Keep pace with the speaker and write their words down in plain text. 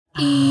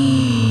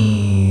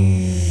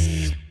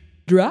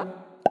Drop.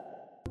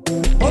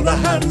 All the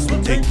hands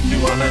will take you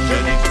on a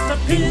journey just a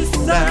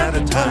piece at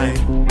a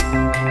time.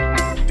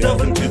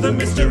 Delve into the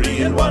mystery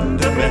and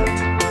wonderment.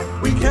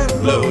 We can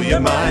blow your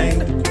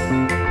mind.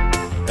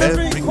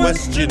 Every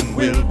question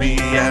will be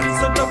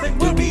answered. Nothing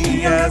will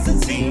be as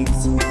it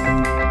seems.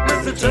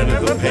 At the turn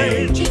of a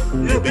page,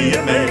 you'll be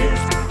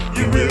amazed.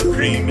 You will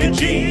cream your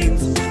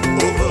jeans.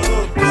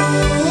 Overboard,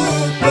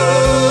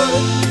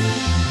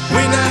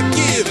 we're not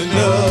giving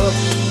up.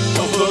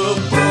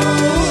 Overboard,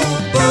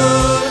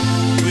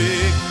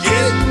 we're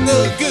getting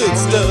the good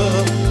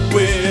stuff.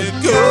 We're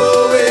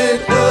going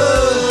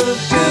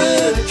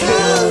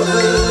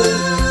undercover.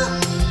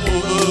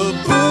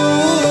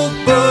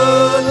 Overboard,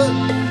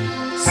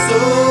 so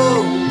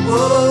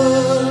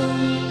what?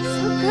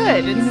 So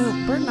good. You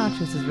know, Bird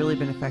Nachos has really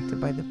been affected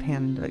by the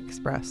Panda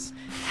Express.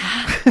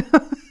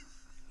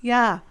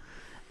 Yeah.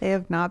 They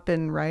have not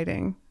been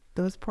writing.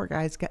 Those poor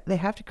guys, they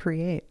have to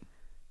create.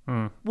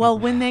 Well,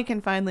 when they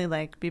can finally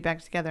like be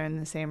back together in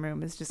the same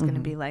room, it's just going to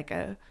be like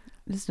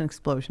Just an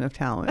explosion of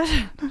talent.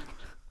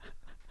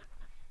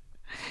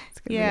 It's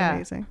going to be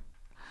amazing.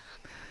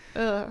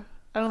 I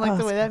don't like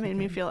the way that made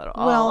me feel at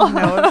all. Well,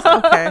 no, it's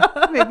okay.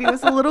 Maybe it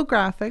was a little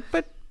graphic,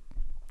 but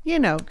you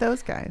know,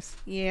 those guys.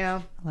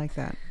 Yeah. I like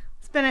that.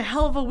 It's been a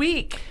hell of a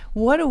week.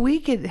 What a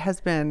week it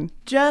has been.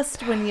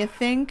 Just when you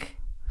think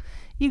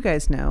You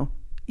guys know.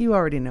 You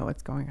already know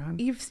what's going on.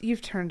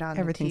 you've turned on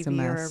Everything's the a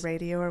TV or a mess.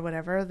 radio or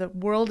whatever, the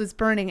world is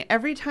burning.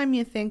 Every time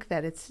you think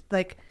that it's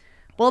like,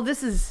 well,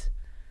 this is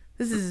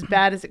as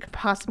bad as it could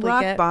possibly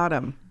Rock get.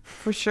 bottom,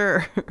 for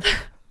sure.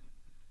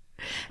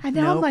 And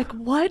now I'm Nope. like,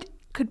 what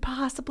could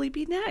possibly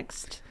be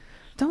next?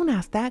 Don't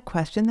ask that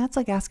question. That's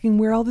like asking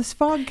where all this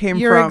fog came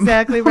You're from.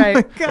 exactly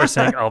right. Or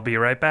saying, I'll be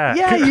right back.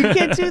 Yeah, you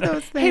can't do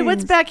those things. Hey,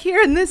 what's back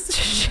here in this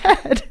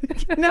shed?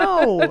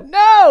 No.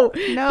 No,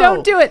 No.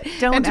 don't do it.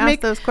 Don't And to ask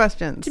make those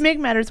questions. To make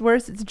matters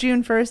worse, it's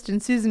June 1st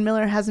and Susan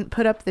Miller hasn't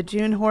put up the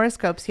June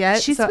horoscopes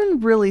yet. She's so, been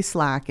really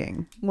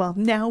slacking. well,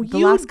 now The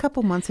you last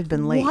couple months have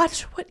been late.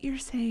 watch what you're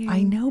saying.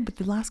 I know, but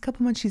the last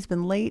couple months she's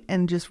been late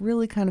and just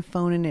really kind of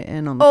phoning it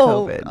in on the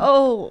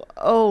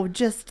COVID.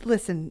 Just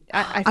listen.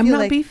 I I'm feel not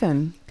like,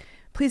 beefing.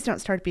 please don't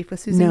start beef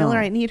with Susan No. Miller.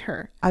 I need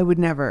her. I would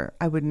never.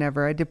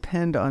 I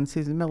depend on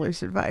Susan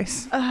Miller's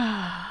advice.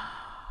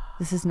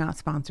 This is not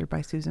sponsored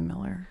by Susan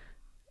Miller.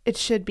 It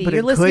should be. But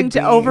You're it listening could to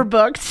be.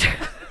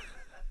 Overbooked.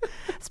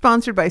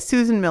 Sponsored by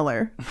Susan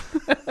Miller.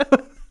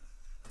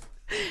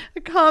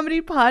 A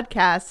comedy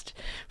podcast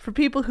for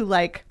people who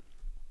like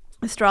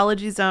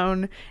Astrology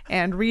Zone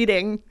and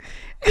reading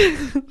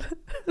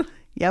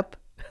Yep.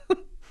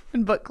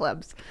 and book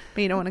clubs.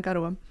 But you don't want to go to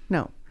them.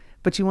 No.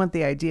 But you want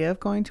the idea of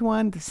going to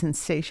one, the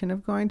sensation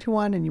of going to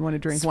one, and you want to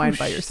drink wine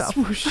by yourself.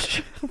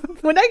 Swoosh.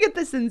 When I get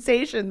the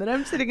sensation that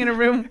I'm sitting in a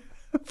room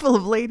Full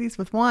of ladies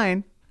with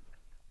wine.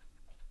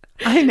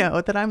 I know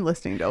that I'm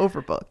listening to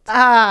Overbooked.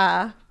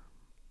 I'm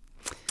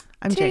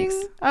Jinx,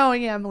 Oh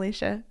yeah, I'm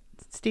Alicia.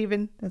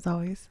 Steven. as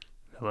always.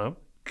 Hello?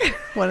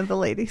 One of the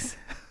ladies.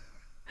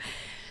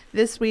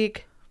 This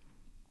week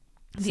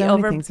the So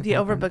many things have the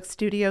happened. Overbooked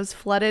studios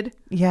flooded.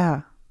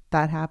 Yeah,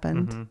 that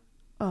happened. Mm-hmm.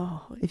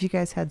 Oh, If you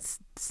guys had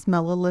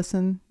smell a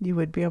listen, you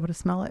would be able to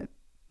smell it.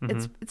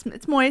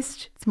 it's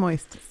moist. It's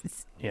moist.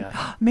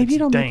 Yeah. Maybe It's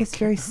it'll make us dank.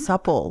 very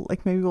supple.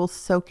 Like maybe we'll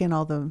soak in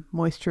all the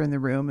moisture in the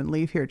room and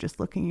leave here just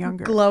looking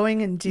younger.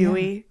 Glowing and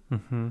dewy.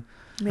 Mm-hmm.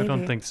 Maybe. I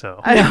don't think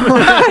so.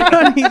 I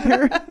don't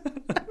either.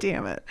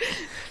 Damn it.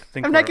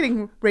 I'm not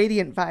getting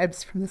radiant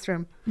vibes from this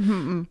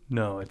room.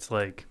 No, it's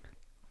like,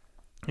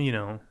 you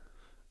know,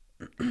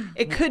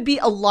 It could be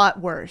a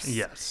lot worse.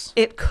 yes.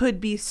 It could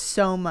be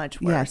so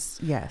much worse.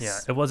 Yes. Yeah.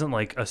 It wasn't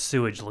like a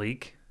sewage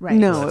leak. Right.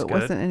 No, That's it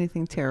good. wasn't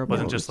anything It terrible.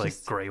 wasn't It just was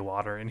like gray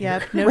water in Yeah.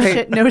 here. No Right.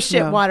 shit. No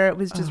shit No. water. It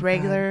was just Oh,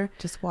 regular. God.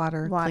 Just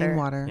water, Water. clean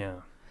water. Yeah.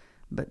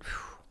 But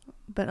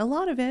But a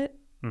lot of it.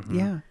 Mhm.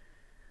 yeah.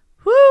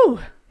 Woo!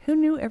 Who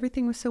knew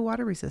everything was so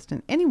water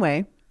resistant?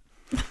 Anyway,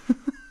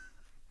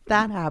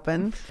 that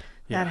happened.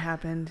 Yeah. That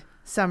happened.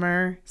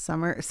 Summer.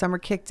 Summer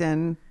kicked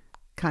in,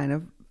 kind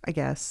of, I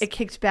guess. It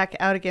kicked back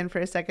out again for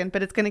a second,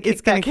 but it's going to kick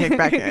It's going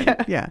back to kick back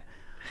in. Yeah.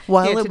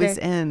 While Yeah, it was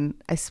today. in,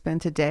 I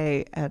spent a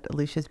day at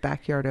Alicia's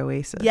backyard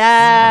oasis.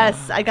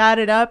 Yes, I got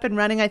it up and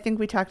running. I think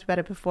we talked about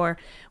it before.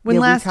 When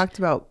Yeah, last we talked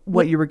about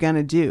what you were going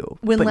to do.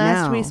 when but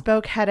last now, we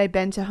spoke, had I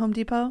been to Home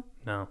Depot?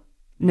 No.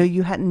 No,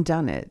 you hadn't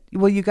done it.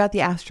 Well, you got the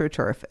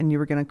AstroTurf and you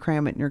were going to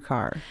cram it in your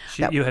car.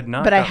 You had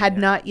not. But I done had it.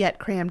 not yet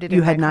crammed it You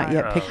in had my not car.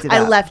 yet picked it I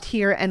up. left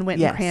here and went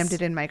Yes. and crammed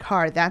it in my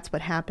car. That's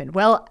what happened.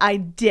 Well, I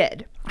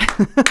did.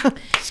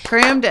 Just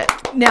crammed it.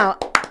 Now,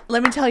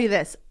 let me tell you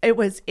this. It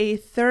was a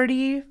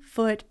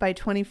 30-foot by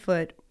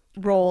 20-foot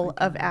roll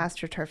of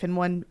AstroTurf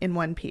in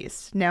one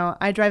piece. Now,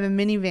 I drive a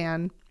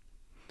minivan.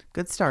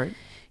 Good start.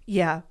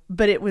 Yeah,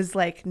 but it was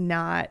like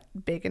not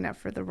big enough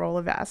for the roll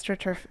of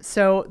AstroTurf.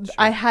 So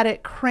I had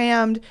it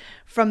crammed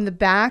from the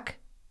back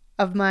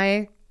of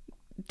my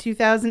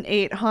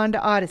 2008 Honda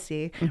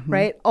Odyssey,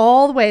 right?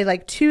 All the way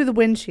like to the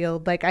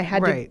windshield. Like I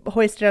had Right. to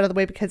hoist it out of the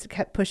way because it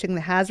kept pushing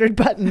the hazard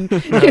button.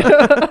 You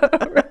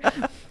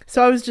know?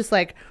 So I was just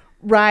like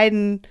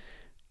riding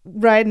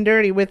riding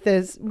dirty with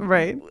this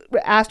Right.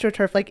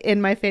 AstroTurf like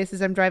in my face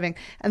as I'm driving,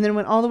 and then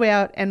went all the way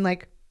out, and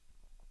like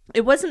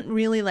it wasn't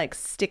really like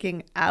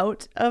sticking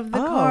out of the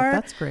car.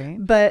 That's great.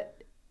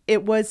 But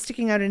it was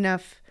sticking out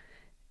enough.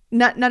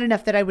 Not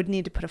enough that I would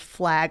need to put a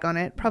flag on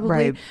it, probably,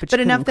 Right, but but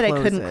you enough that couldn't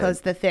I couldn't close it.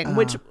 close the thing,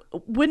 which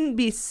wouldn't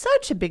be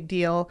such a big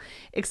deal,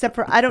 except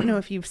for I don't know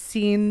if you've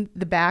seen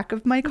the back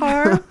of my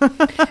car.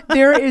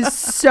 There is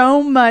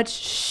so much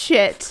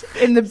shit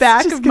in the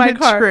back just of my gonna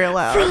car trail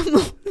out.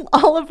 from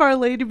all of our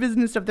lady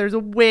business stuff. There's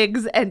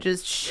wigs and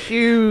just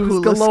shoes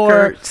Hula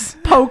galore, skirts.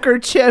 poker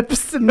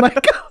chips, and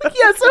like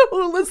yes, a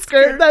hula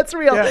skirt. That's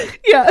real.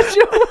 Yeah.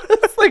 Joe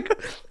was like,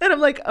 and I'm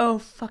like, oh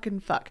fucking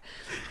fuck.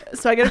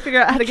 So I got to figure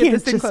out how to get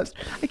this thing closed.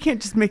 I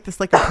can't just make this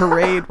like a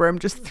parade where I'm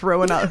just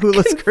throwing out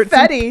hula skirts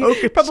Confetti,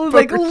 and probably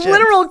like poker chips.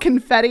 literal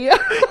confetti.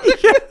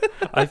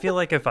 I feel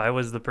like if I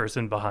was the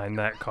person behind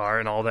that car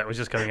and all that was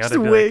just coming out, Just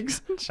I'd be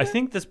wigs. like, I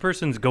think this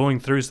person's going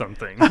through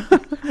something.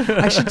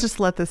 I should just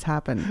let this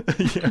happen.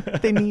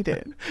 They need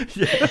it.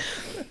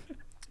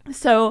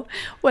 So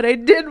what I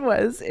did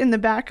was in the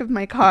back of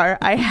my car,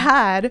 I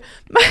had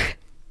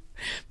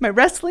my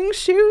wrestling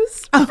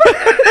shoes.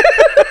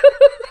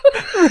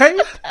 Right?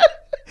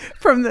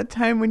 From the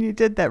time when you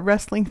did that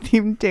wrestling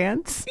themed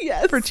dance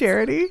Yes. for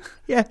charity.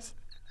 Yes.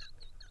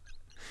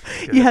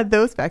 You had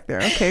those back there.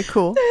 Okay,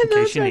 cool. In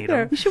case you need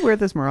them. You should wear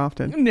those more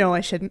often. No,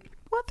 I shouldn't.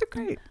 Well, they're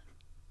great.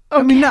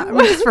 I mean,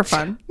 just for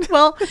fun.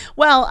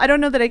 well, I don't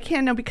know that I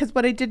can now, because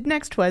what I did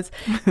next was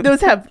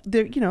those have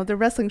they're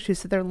wrestling shoes,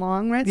 so they're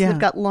long, right? So Yeah. they've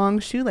got long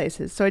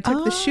shoelaces. So I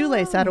took the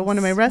shoelace out of one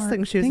of my smart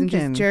wrestling shoes and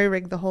thinking. just jerry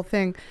rigged the whole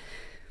thing.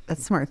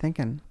 That's smart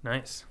thinking.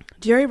 Nice.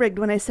 Jerry rigged.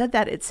 When I said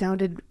that, it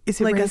sounded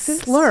Is it like racist? a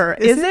slur.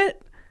 Is Is it?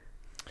 it?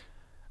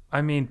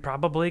 I mean,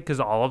 probably because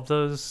all of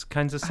those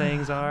kinds of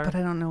sayings are. But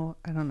I don't know.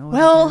 I don't know. What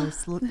Well, it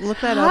is. Look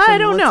that up. I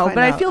and don't let's know, find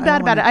but I out. feel bad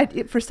don't about wanna-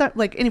 it. For some,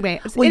 like anyway.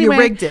 Well, anyway,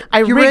 you rigged it. I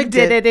You rigged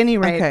it at any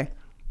rate. Okay.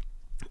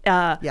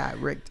 Uh, Yeah, I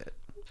rigged it.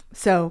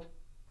 So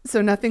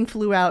nothing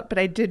flew out, but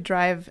I did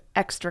drive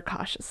extra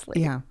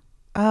cautiously. Yeah.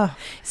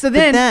 So But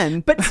then, then-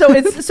 but so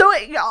it's so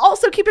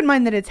also keep in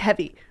mind that it's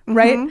heavy,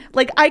 right?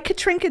 Like I could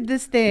trinket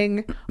this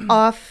thing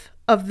off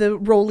of the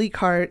rolly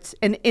cart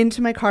and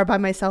into my car by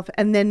myself,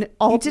 and then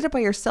all You did it by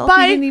yourself?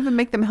 by- You didn't even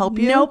make them help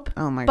you? Nope.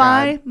 Oh my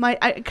by God. my,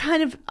 I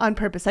kind of on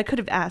purpose. I could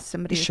have asked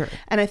somebody, Sure.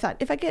 and I thought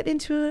if I get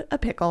into a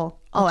pickle,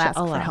 I'll ask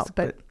for help.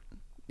 But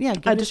yeah,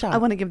 give I it a just shot. I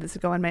want to give this a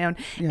go on my own.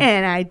 Yeah.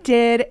 And I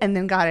did, and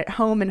then got it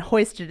home and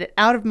hoisted it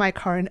out of my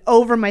car and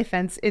over my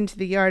fence into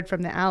the yard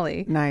from the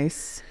alley,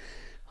 Nice.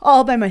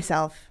 all by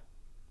myself.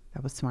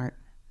 That was smart.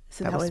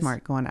 So that was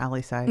smart going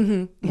alley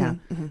side. Yeah.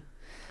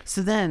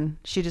 So then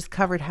she just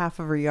covered half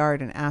of her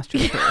yard in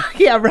AstroTurf,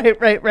 Yeah,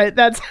 right.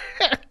 That's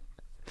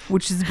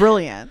which is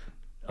brilliant.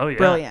 Oh yeah.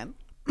 Brilliant.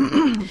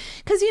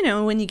 because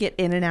when you get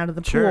in and out of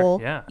the Sure, pool,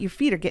 yeah. your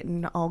feet are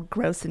getting all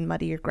gross and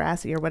muddy or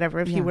grassy or whatever.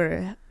 If Yeah. you were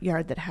a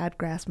yard that had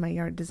grass, my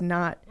yard does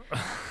not.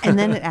 And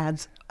then it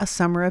adds a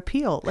summer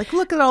appeal. Like,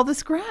 look at all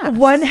this grass.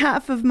 One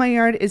half of my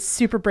yard is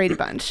super Brady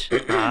Bunch.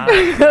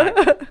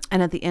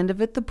 And at the end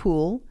of it, the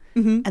pool.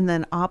 And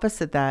then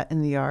opposite that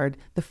in the yard,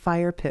 the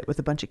fire pit with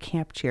a bunch of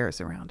camp chairs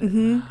around it.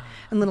 And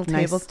little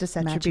Nice tables to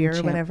set your matching beer or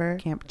champ- whatever.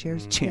 Camp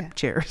chairs. Yeah. Champ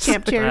chairs.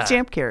 Camp chairs.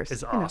 Champ chairs.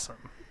 It's awesome.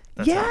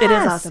 That's Yeah, awesome. It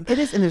is awesome. It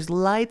is. And there's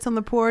lights on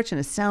the porch and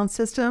a sound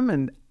system.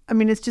 And I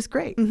mean, it's just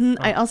great.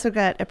 I also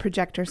got a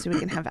projector so we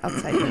can have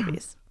outside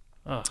movies.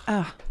 Oh,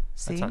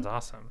 See? that sounds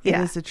awesome. It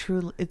Yeah. is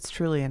it's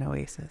truly an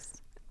oasis.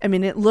 I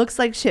mean, it looks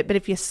like shit, but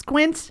if you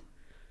squint,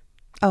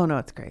 Oh, no,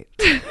 it's great.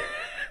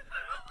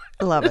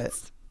 I love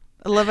it.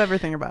 I love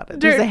everything about it.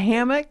 There's Dirt. a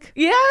hammock.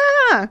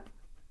 yeah.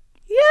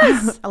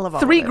 Yes. I love all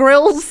 3 of it.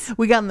 grills.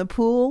 We got in the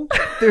pool.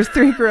 There's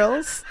 3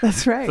 grills.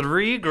 That's right.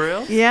 3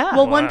 grills? Yeah.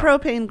 Well, 1 Wow.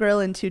 propane grill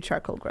and 2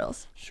 charcoal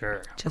grills. Sure.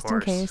 of just in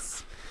course.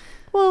 case.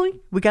 Well,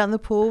 We got in the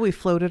pool. We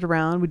floated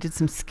around. We did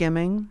some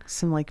skimming,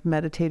 some like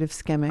meditative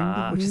skimming,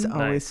 which is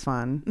always nice.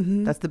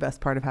 fun. That's the best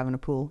part of having a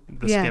pool.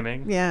 The Yeah.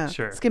 skimming? Yeah.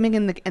 Sure. skimming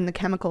in the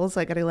chemicals.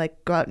 I got to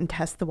like go out and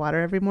test the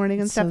water every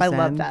morning and So stuff. I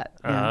love zen. that.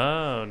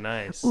 Oh,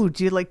 nice. Ooh,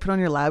 do you like put on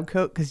your lab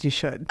coat? Because you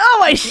should. Oh,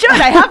 I should.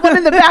 I have one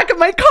in the back of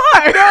my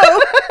car.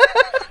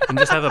 And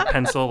just have a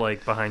pencil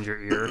like behind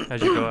your ear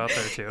as you go out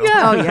there too.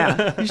 Yeah. Oh,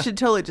 yeah. You should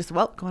totally just,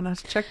 going out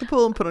to check the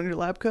pool and put on your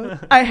lab coat.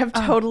 I have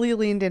totally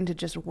leaned into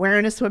just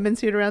wearing a swimming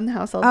suit around the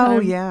house all the Oh,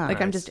 time. yeah. Like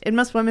I'm Nice. just in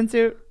my swimming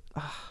suit.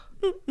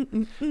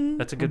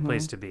 That's a good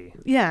place to be.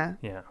 Yeah.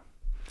 Yeah.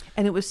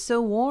 And it was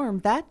so warm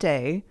that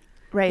day.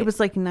 Right. It was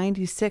like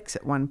 96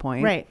 at one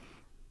point. right.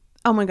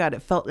 Oh my God,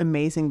 it felt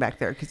amazing back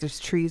there because there's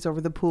trees over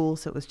the pool.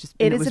 So it was just,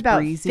 It and is was about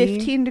breezy.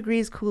 15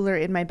 degrees cooler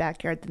in my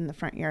backyard than the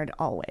front yard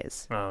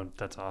always. Oh,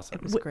 that's awesome.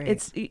 was great.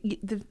 It's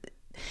the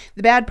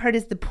bad part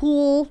is the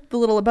pool, the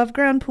little above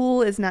ground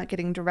pool is not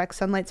getting direct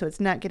sunlight, so it's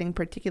not getting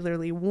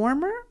particularly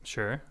warmer,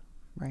 Sure.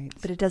 Right.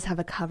 but it does have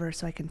a cover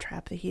so I can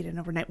trap the heat in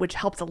overnight, which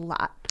helps a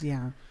lot.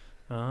 Yeah.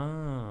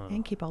 Oh.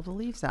 And keep all the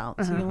leaves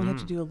out. So you only have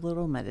to do a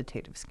little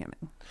meditative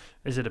skimming.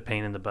 Is it a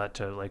pain in the butt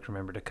to like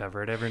remember to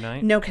cover it every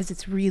night? No, because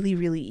it's really,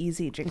 really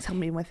easy. Jinx helped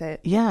me with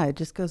it. Yeah, it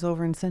just goes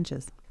over in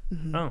cinches.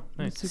 Oh,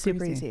 nice.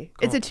 Super easy.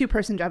 Cool. It's a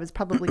 2-person job. It's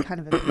probably kind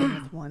of a thing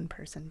with 1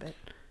 person, but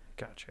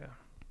Gotcha.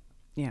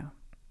 Yeah.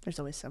 there's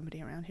always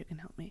somebody around who can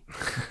help me.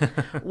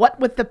 What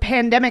with the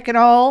pandemic and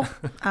all,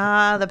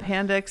 The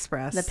Panda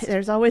Express.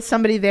 there's always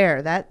somebody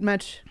there. That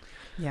much.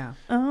 yeah.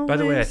 By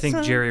the way, I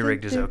think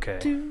jerry-rigged is okay.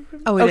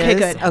 Oh, it Okay, is?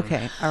 good.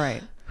 Okay. All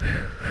right.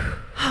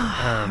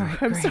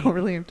 I'm so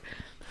relieved.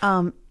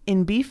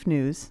 In beef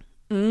news,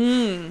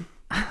 I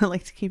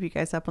like to keep you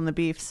guys up on the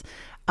beefs.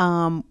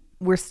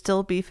 We're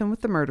still beefing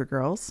with the Murder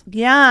Girls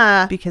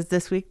Yeah. because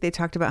this week they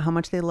talked about how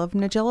much they love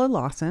Nigella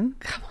Lawson.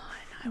 Come on.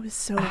 I was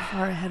so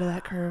far ahead of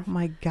that curve. Oh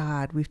my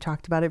God, we've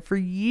talked about it for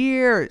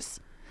years.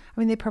 I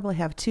mean, they probably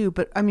have too,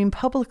 but I mean,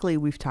 publicly,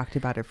 we've talked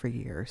about it for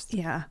years.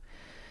 Yeah.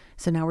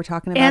 So now we're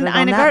talking about And it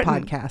on Ina that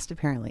Garten. podcast,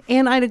 apparently.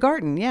 And Ida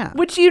Garten, yeah.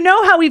 Which you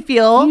know how we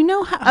feel. You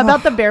know how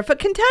about the barefoot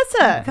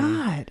Contessa.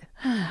 God.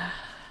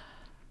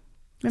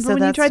 Remember So when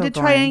you that's tried so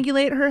to boring.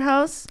 triangulate her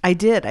house? I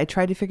did. I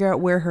tried to figure out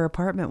where her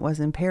apartment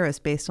was in Paris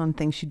based on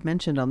things she'd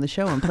mentioned on the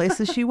show and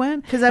places she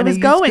went. 'Cause I And was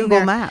used going Google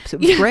there. Maps. It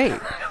was great.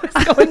 I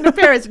was going to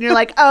Paris, and you're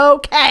like,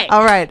 okay.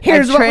 All right.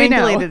 Here's I've what we know.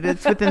 triangulated.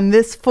 It's within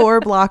this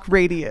 4-block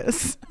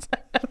radius.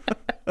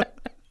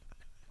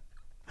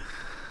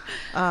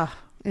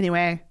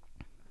 Anyway,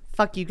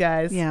 fuck you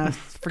guys. Yeah,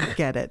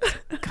 forget it.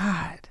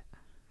 God.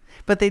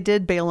 But they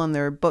did bail on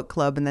their book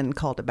club and then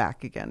called it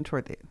back again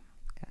toward the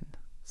end.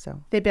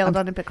 So They bailed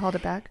on it but called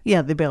it back.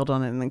 yeah, they bailed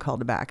on it and then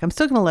called it back. I'm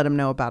still going to let them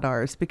know about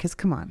ours because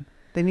come on,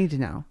 they need to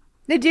know.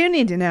 They do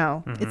need to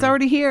know. It's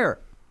already here.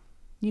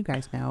 You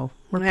guys know.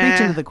 We're Nah.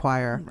 preaching to the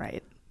choir.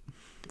 Right.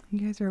 You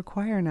guys are a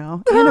choir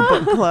now and a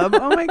book club.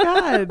 Oh my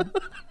God.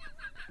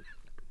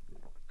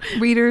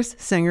 Readers,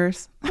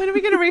 singers. When are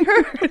we going to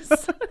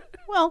rehearse?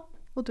 Well,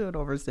 we'll do it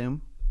over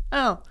Zoom.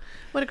 Oh,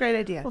 what a great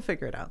idea. We'll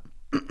figure it out.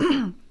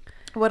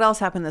 What else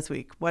happened this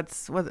week? What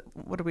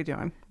are we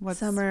doing? What's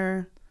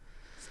Summer.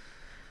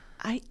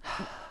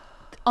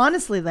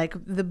 Honestly, like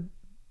the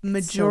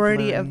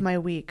majority of blurry. my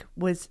week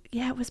was,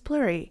 it was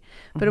blurry,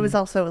 but it was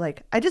also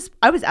like,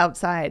 I was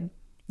outside.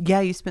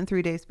 Yeah, you spent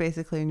 3 days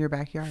basically in your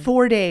backyard.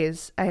 4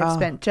 days I have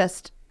spent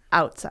just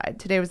outside.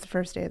 Today was the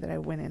first day that I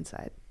went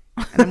inside.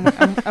 And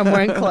I'm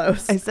wearing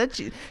clothes. I said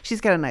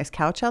she's got a nice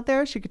couch out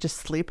there. She could just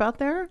sleep out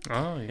there.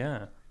 Oh,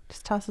 yeah.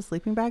 Just toss a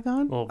sleeping bag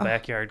on. Little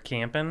backyard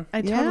camping.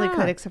 I totally Yeah.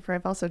 could, except for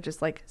I've also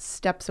just like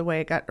steps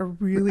away got a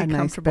really A nice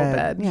comfortable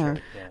bed. Yeah,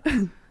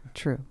 Yeah.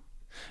 true.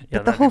 Yeah,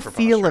 But the that'd be whole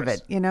feel of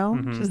preposterous. it, you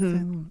know, just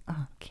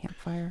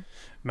campfire.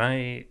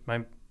 My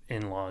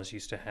in-laws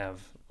used to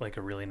have like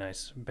a really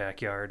nice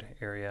backyard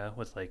area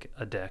with like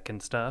a deck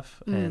and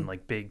stuff and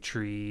like big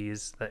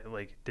trees that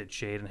like did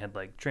shade and had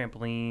like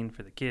trampoline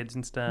for the kids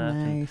and stuff.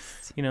 And,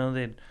 Nice. you know,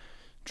 they'd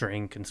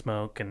drink and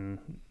smoke and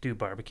do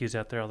barbecues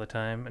out there all the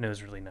time, and it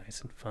was really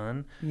nice and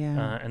fun.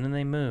 Yeah. And then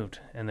they moved,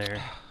 and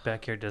their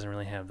backyard doesn't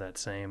really have that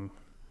same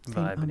Same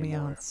vibe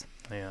anymore. ambiance.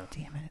 Yeah,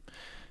 Damn it.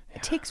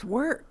 It takes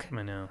work.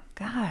 I know.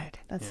 God.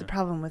 That's the Yeah.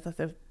 problem with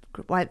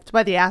it's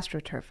why the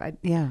AstroTurf.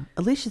 Yeah.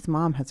 Alicia's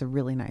mom has a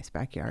really nice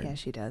backyard. Yeah,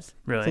 she does.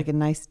 Really? It's like a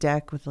nice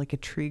deck with like a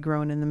tree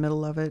growing in the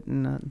middle of it,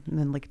 and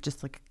then like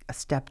just like a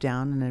step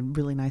down and a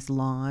really nice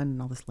lawn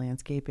and all this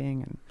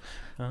landscaping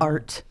and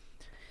art.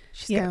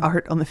 She's Yeah. got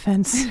art on the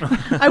fence.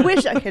 I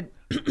wish I could.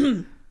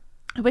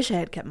 I wish I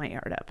had kept my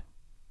yard up.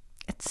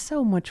 It's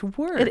so much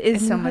work. It is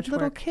And so you have much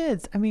little work.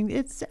 kids. I mean,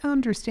 it's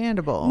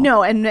understandable.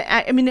 No, and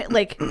I mean,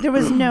 like there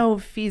was no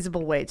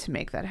feasible way to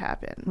make that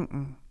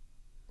happen.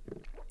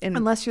 And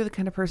Unless you're the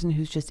kind of person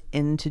who's just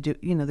into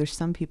there's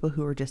some people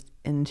who are just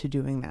into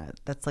doing that.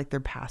 That's like their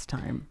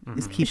pastime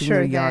is keeping sure,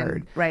 their then,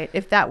 yard. right?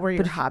 If that were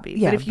your hobby,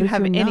 yeah, but if you but if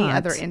have you're any not-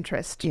 other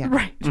interest, Yeah.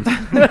 right?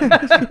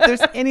 If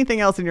there's anything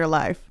else in your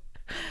life,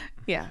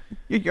 Yeah,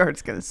 your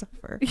yard's going to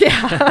suffer.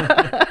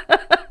 yeah.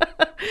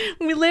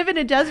 We live in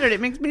a desert. It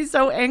makes me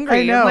so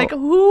angry. I know. I'm like,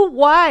 who?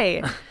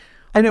 Why?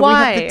 I know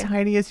Why? we have the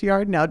tiniest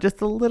yard now, just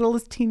the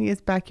littlest,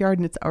 teeniest backyard,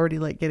 and it's already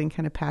like getting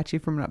kind of patchy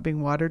from not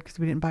being watered because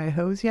we didn't buy a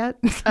hose yet.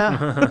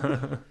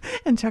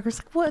 And Tucker's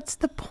like, "What's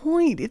the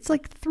point? It's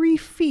like 3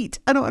 feet.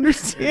 I don't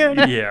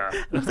understand." Yeah.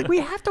 I was like, "We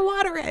have to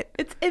water it.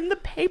 It's in the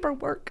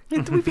paperwork.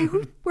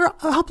 We're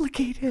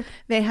obligated."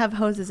 They have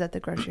hoses at the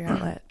grocery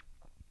outlet.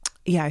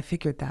 Yeah, I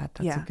figured that.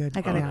 That's yeah, a good.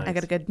 I got nice. I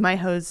got a good. My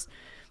hose,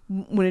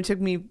 when it took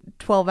me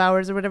 12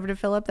 hours or whatever to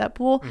fill up that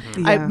pool,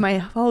 Yeah. my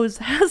hose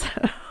has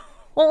a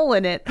hole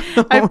in it.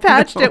 I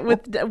patched it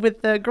with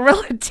the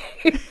Gorilla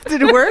Tape.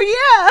 Did it work?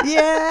 Yeah.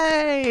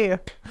 Yay!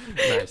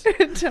 Nice.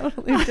 It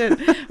totally did.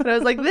 But I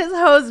was like, this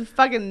hose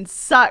fucking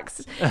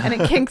sucks. And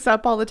it kinks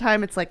up all the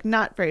time. It's like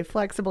not very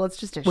flexible. It's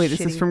just a Wait, shitty... is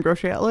this from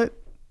Grocery Outlet?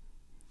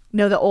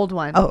 No, the old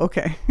one. Oh,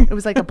 okay. It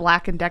was like a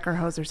Black & Decker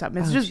hose or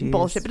something. It's Oh, just geez.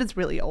 bullshit, but it's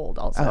really old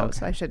also. Oh, okay.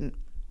 So I shouldn't...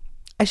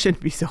 I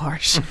shouldn't be so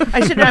harsh.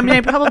 I should. I mean,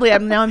 I probably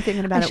am. Now I'm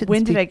thinking about it. shouldn't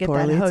When did speak I get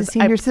poorly. that hose? It's a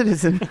senior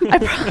citizen.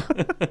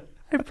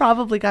 I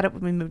probably got it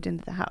when we moved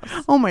into the house.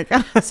 Oh my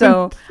god.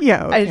 So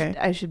yeah, okay.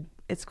 I should.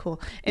 It's cool.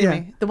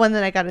 Anyway, Yeah. the one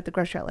that I got at the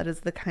grocery outlet is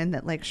the kind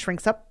that like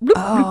shrinks up. Bloop,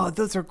 bloop. Oh,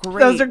 those are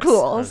great. Those are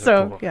cool. Those are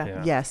so cool.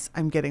 yeah. Yes,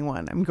 I'm getting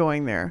one. I'm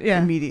going there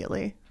Yeah.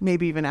 immediately.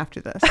 Maybe even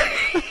after this.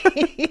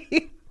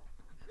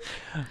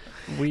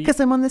 Because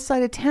I'm on this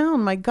side of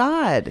town. My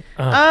God.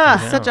 I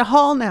know. Such a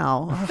haul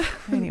now.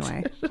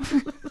 Anyway.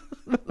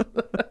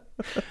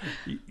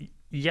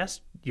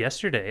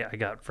 Yesterday I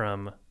got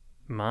from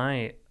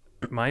my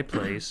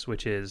place,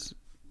 which is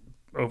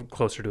over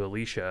closer to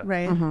Alicia,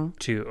 Right.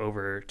 to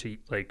over to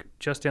like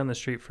just down the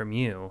street from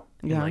you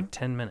in Yeah. like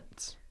 10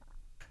 minutes.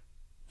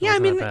 Yeah, I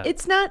Wasn't mean, that bad.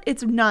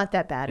 it's not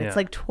that bad. Yeah. It's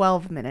like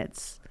 12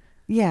 minutes.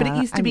 Yeah. But it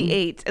used to be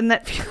 8, and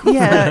that feels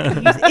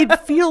Yeah, it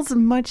feels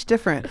much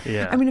different.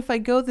 Yeah. I mean, if I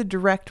go the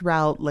direct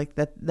route like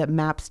that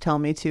maps tell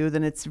me to,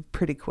 then it's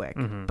pretty quick.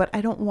 But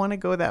I don't want to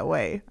go that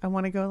way. I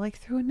want to go like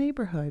through a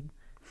neighborhood.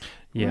 I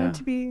Yeah. want it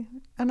to be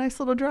a nice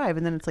little drive,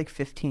 and then it's like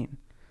 15.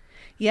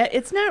 Yeah,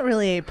 it's not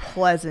really a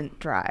pleasant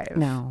drive.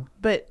 No.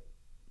 But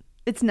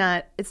it's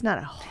not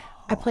a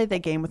I play that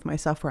game with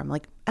myself where I'm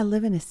like, I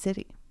live in a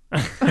city.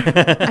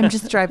 I'm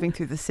just driving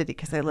through the city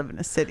because I live in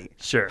a city.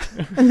 Sure.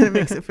 And then it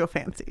makes it feel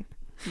fancy.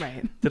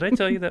 right. Did I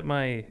tell you that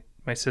my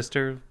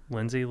sister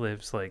Lindsay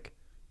lives like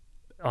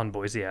on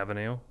Boise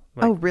Avenue?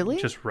 Like, Oh, really?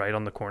 Just right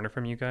on the corner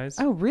from you guys.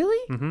 Oh, really?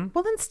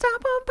 Well, then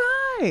stop on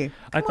by.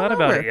 I Come thought on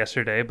about over. it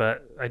yesterday,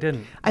 but I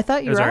didn't. I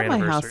thought It you was were our at my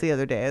house anniversary. the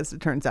other day, as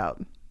it turns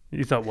out.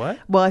 You thought what?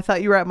 Well, I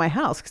thought you were at my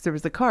house because there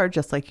was a car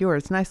just like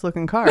yours. Nice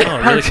looking car. Oh,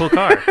 a really cool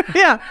car.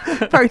 Yeah.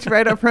 Parked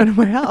right up front of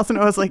my house. And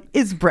I was like,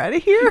 is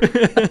Brett here?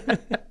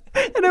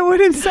 And I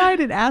went inside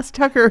and asked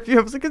Tucker if he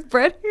was like, is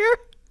Brett here?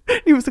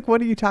 And he was like,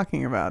 what are you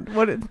talking about?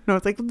 And I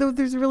was like, no,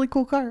 there's a really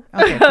cool car.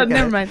 Okay, forget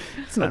Never it. mind.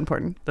 It's not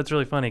important. That's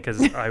really funny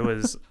because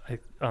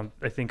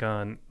I think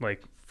on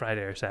like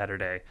Friday or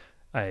Saturday,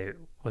 I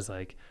was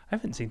like, I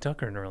haven't seen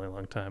Tucker in a really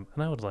long time,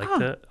 and I would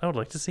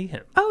like to see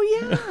him.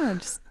 Oh, yeah.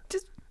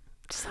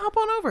 Just hop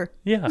on over.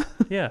 Yeah,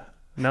 yeah.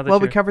 Now that Well,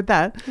 we you're- covered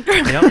that.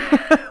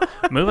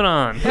 Yep. Moving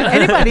on.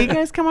 Anybody, you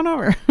guys come on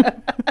over.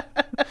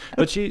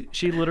 But she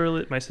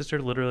literally, my sister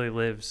literally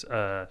lives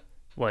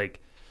like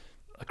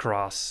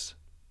across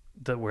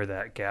where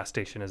that gas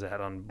station is at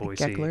on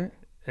Boise. Geckler?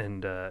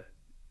 And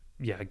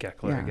yeah,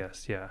 Geckler, Yeah. I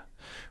guess. Yeah.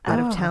 Out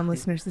of town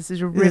listeners, this is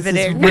This is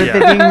riveting.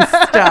 riveting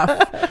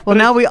stuff. Well,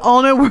 now we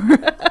all know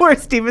where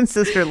Steven's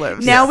sister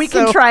lives. Now we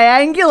can So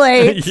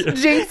triangulate Yeah.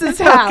 Jinx's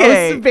house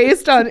Okay.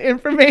 based on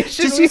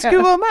information. just we use have.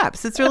 Google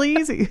Maps. It's really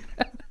easy.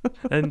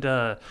 And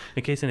in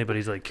case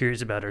anybody's like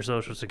curious about her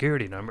social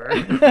security number,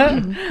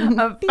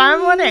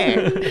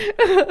 518.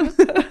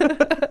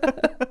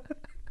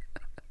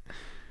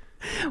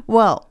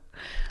 Well,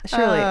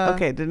 Shirley.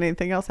 Okay. Did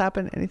anything else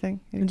happen? Anything?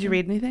 Did you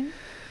read anything?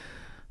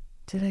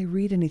 Did I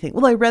read anything?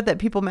 Well, I read that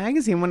People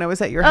magazine when I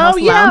was at your house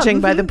yeah. lounging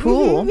by the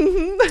pool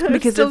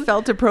because Still- it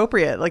felt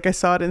appropriate. Like I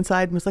saw it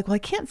inside and was like, well, I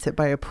can't sit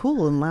by a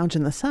pool and lounge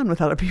in the sun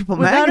without a People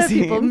Without magazine.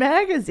 a People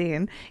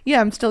magazine.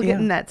 Yeah, I'm still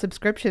getting Yeah. that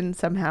subscription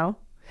somehow.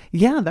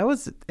 Yeah,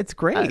 it's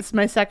great. It's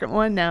my second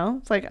one now.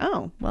 It's like,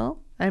 oh, well,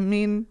 I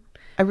mean,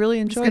 I really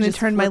I'm just enjoy going to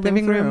turn my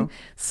flipping living room through.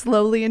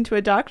 slowly into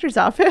a doctor's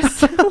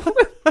office.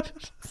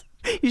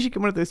 You should get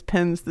one of those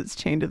pens that's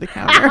chained to the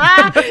counter.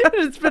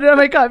 Just put it on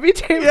my coffee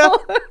table.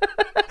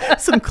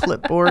 Some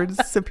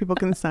clipboards so people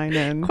can sign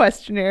in.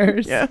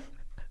 Questionnaires. Yeah.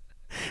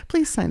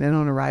 Please sign in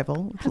on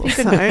arrival. Little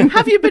sign.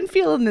 Have you been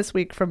feeling this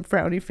week from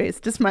frowny face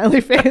to smiley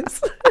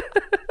face?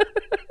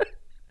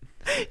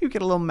 You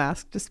get a little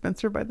mask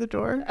dispenser by the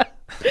door.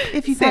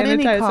 If you've had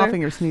any Sanitizer.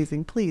 coughing or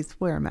sneezing, please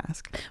wear a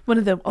mask. One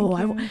of them.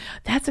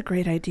 That's a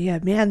great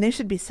idea, man. They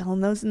should be selling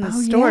those in the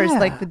stores, yeah.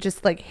 like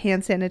just like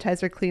hand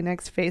sanitizer,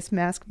 Kleenex, face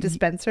mask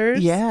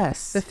dispensers.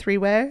 Yes. The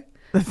 3-way.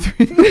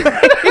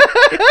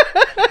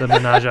 the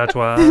menage a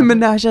trois. The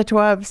menage a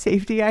trois of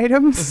safety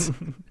items,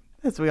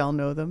 as we all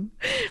know them.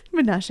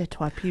 Menage a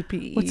trois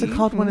PPE. What's it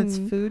called when it's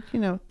food? You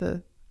know,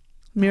 the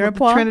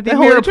Mirepoix? Trinity The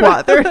Holy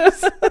Mirepoix. There it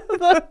is.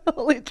 The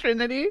Holy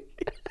Trinity.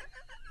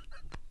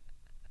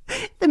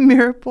 The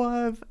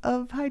Mirepoix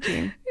of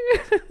hygiene.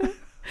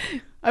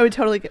 I would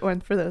totally get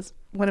one of those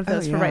for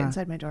right yeah.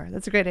 inside my door.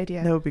 That's a great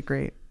idea. That would be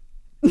great.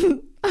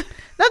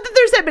 Not that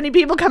there's that many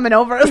people coming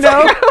over. It's like,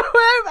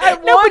 I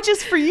No, want but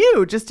just for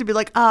you, just to be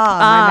like, my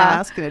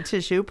mask and a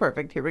tissue.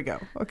 Perfect. Here we go.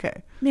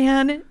 Okay.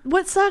 Man,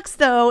 what sucks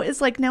though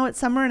is like now it's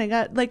summer and I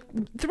got like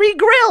 3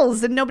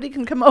 grills and nobody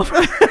can come over.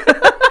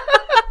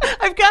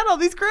 I've got all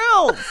these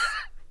grills.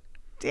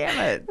 Damn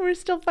it. We're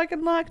still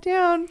fucking locked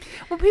down.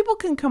 Well, people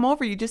can come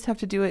over. You just have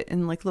to do it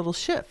in like little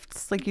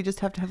shifts. Like you just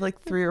have to have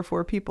like 3 or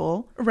 4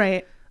 people.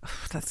 Right.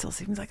 That still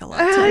seems like a lot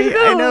to me.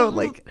 I know.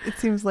 Like it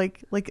seems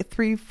like a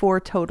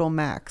 3-4 total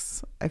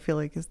max. I feel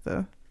like is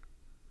the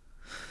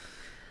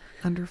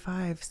under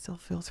 5 still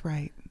feels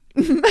right.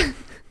 There's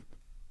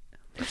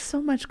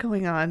so much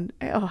going on.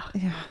 Oh.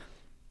 Yeah.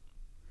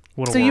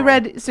 What a So you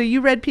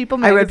world. read People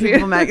I magazine. read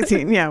People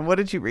magazine. Yeah. What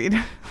did you read?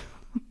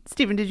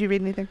 Stephen, did you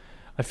read anything?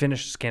 I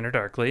finished Scanner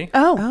Darkly.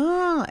 Oh.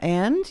 Ah,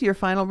 and your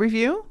final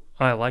review?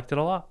 I liked it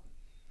a lot.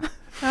 All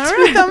 2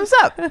 right. thumbs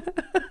up.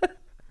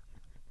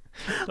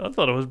 I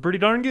thought it was pretty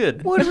darn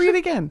good. Would read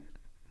again.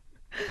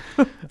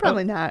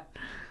 Probably not.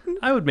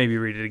 I would maybe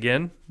read it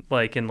again,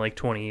 like in like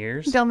 20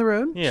 years. Down the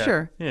road? Yeah.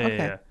 Sure. Yeah, okay.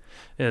 yeah.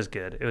 It was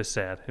good. It was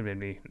sad. It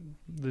made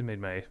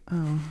my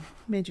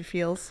Made you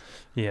feels.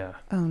 yeah.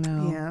 Oh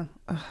no. Yeah.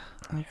 Ugh,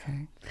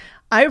 okay.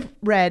 I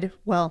read,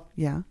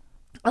 Yeah.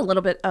 a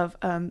little bit of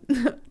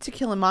To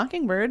Kill a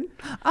Mockingbird.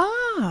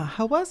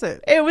 How was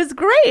it? It was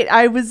great.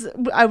 I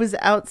was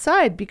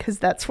outside because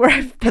that's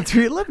where That's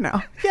where you live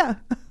now. Yeah.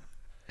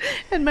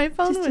 and my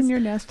phone Just was in your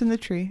nest in the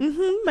tree.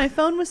 my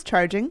phone was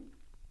charging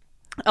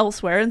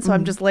elsewhere, and so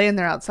I'm just laying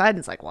there outside, and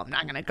it's like, well, I'm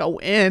not gonna go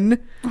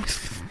in.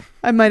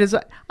 I might as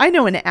well. I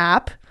know an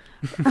app.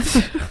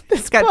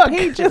 It's got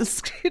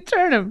pages. You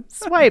turn them,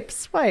 swipe,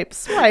 swipe,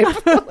 swipe.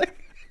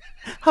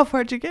 How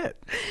far'd you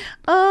get?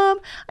 I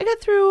got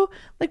through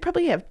like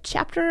probably a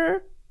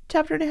chapter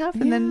and a half,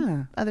 and Yeah.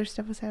 then other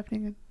stuff was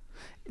happening.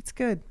 It's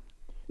good.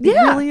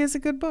 Yeah. It really is a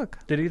good book.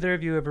 Did either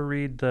of you ever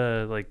read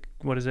the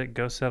what is it?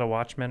 Go Set a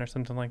Watchman or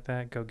something like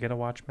that? Go Get a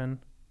Watchman?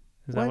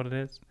 Is that What? what it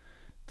is?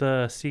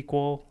 The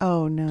sequel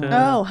Oh no.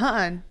 Oh,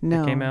 hon. No.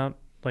 that came out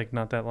like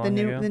not that long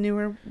ago. The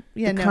newer,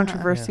 yeah, The no,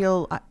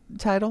 controversial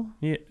title?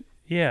 Yeah.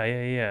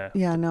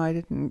 Yeah, no, I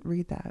didn't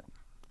read that.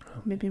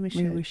 Maybe we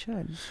should. Maybe we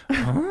should.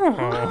 Oh.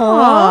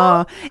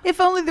 Oh,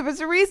 if only there was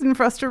a reason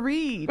for us to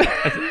read.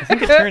 I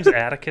think it turns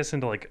Atticus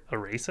into like a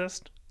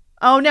racist.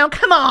 Oh, now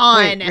come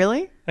on. Wait,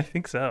 really? I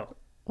think so.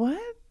 What?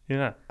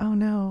 Yeah. Oh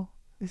no.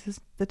 Is this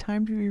the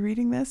time to be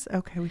reading this?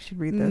 Okay, we should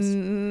read this.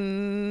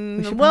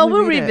 We should Well, probably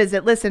we'll read it.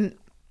 revisit. Listen,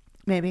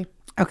 maybe.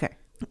 Okay.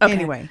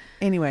 Okay.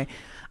 Anyway.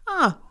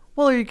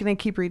 Well, are you going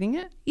to keep reading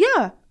it?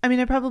 Yeah. I mean,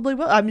 I probably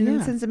will. I mean,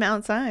 Yeah. since I'm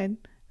outside,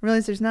 I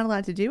realize there's not a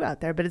lot to do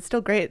out there, but it's still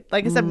great.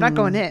 Like I said, I'm not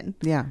going in.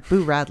 Yeah.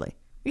 Boo Radley.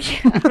 Boo,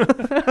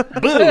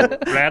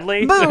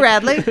 Radley. Boo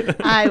Radley.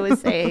 I was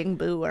saying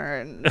Boo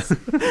Earns.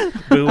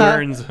 Boo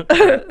earns.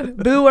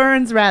 Boo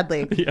Earns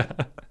Radley. Yeah.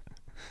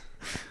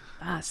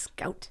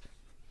 Scout.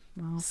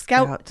 Oh,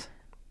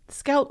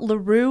 Scout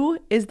LaRue.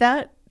 Is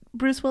that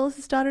Bruce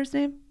Willis's daughter's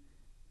name?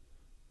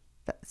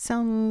 That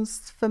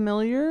sounds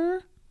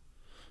familiar.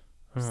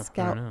 I don't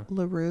Scout know.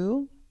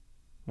 LaRue.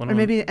 One Or of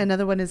maybe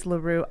another one is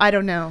LaRue. I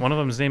don't know. One of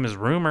them's name is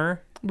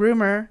Rumor.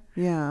 Rumor.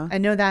 Yeah. I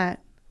know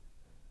that.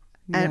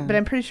 Yeah. But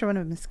I'm pretty sure one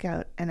of them is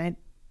Scout. And I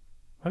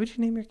Why would you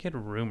name your kid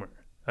Rumor?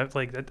 I've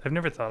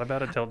never thought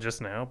about it till just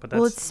now, but that's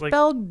Well, it's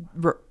spelled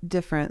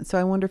different, so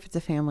I wonder if it's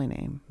a family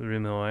name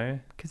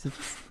Rumor. because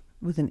it's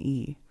with an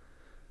E.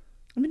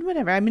 I mean,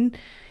 whatever. I mean,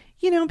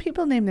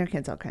 people name their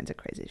kids all kinds of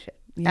crazy shit.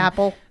 Yeah.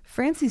 Apple.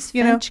 Francis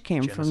You know? Finch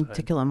came from Genocide.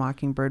 To Kill a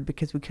Mockingbird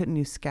because we couldn't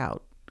use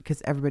Scout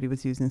because everybody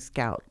was using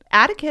Scout.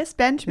 Atticus.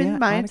 Benjamin. Yeah,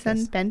 my Atticus.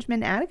 son,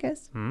 Benjamin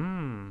Atticus.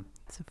 Hmm.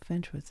 So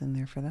Finch was in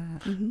there for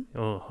that.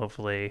 Oh,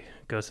 hopefully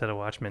Go Set a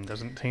Watchman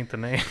doesn't taint the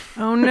name.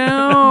 Oh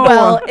no!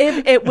 Well,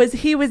 if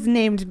he was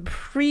named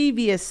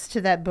previous to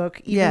that book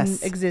even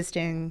Yes.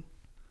 existing.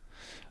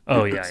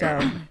 Oh yeah. So,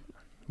 Yeah.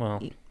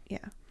 Well, yeah.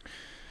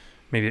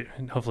 maybe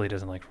hopefully it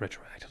doesn't like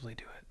retroactively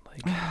do it.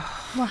 Like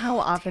Well, how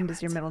often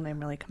does your middle name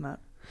really come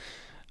up?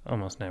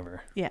 almost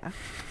never. Yeah.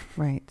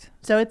 Right.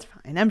 So it's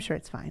fine. I'm sure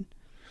it's fine.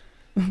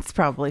 It's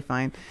probably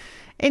fine.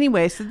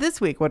 Anyway, so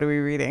this week, what are we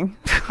reading?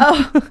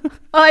 Oh,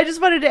 I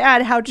just wanted to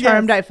add how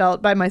charmed I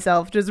felt by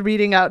myself just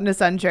reading out in a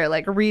sun chair,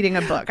 like reading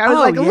a book. I was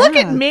Oh, like, look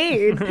yeah. at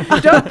me.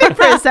 Don't think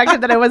for a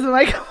second that I wasn't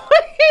like,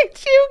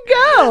 where'd you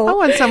go? I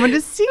want someone to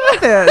see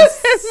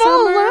this. I'm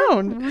all Summer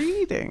alone.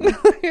 reading.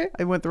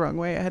 I went the wrong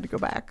way. I had to go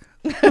back.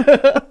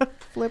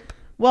 Flip.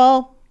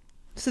 Well,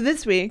 so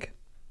this week,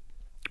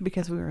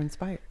 Because we were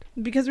inspired.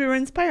 because we were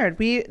inspired,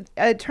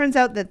 it turns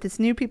out that this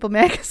New People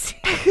magazine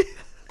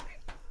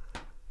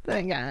that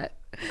I got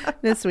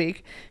this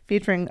week,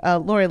 featuring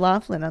Lori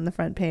Loughlin on the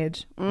front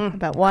page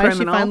about why she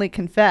criminal. finally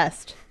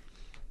confessed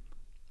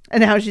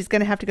and how she's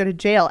going to have to go to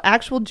jail,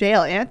 actual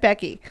jail. Aunt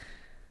Becky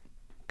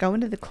going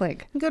to the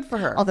clink, Good for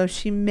her. although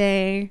she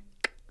may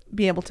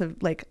be able to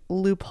like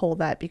loophole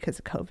that because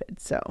of COVID.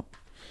 So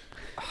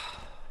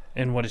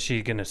And what is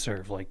she gonna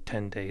serve? Like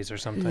 10 days or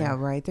something? Yeah,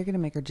 right. They're going to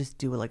make her just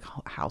do like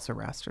house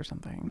arrest or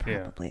something. Yeah.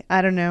 probably,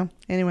 I don't know.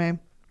 Anyway,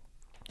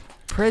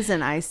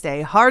 Prison, I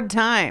say. Hard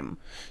time.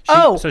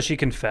 So she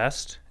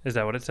confessed? Is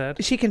that what it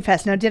said? she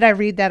confessed. Now, did I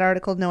read that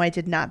article? No, I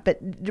did not. But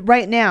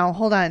right now,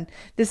 hold on.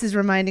 This is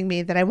reminding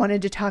me that I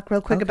wanted to talk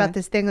real quick Okay. about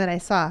this thing that I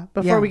saw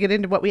before Yeah. we get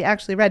into what we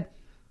actually read.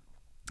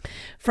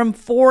 From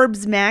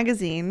Forbes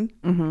magazine,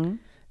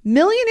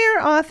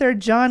 millionaire author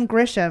John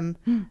Grisham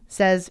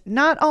says,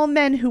 not all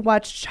men who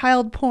watch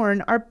child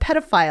porn are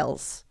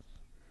pedophiles.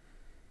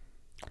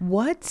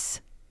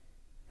 What?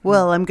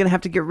 Well, I'm going to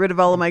have to get rid of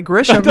all of my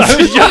Grishams.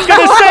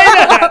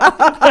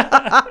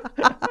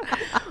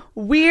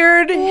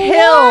 Weird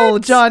hill,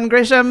 John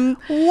Grisham.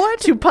 What?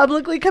 To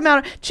publicly come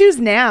out. Choose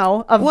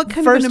now. What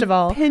kind first of an of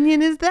all.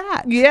 opinion is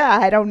that? Yeah,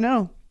 I don't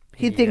know.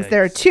 He thinks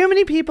there are Yikes. too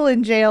many people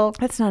in jail.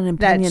 That's not an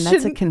That opinion. That's a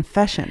shouldn't-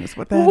 confession is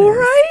what that is.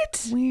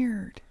 Right?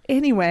 Weird.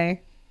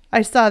 Anyway,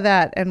 I saw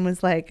that and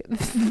was like,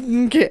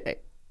 okay.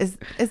 Is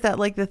that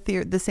like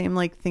the same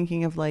like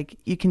thinking of like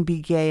you can be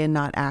gay and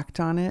not act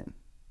on it?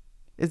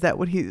 Is that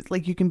what he's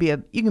like? You can be a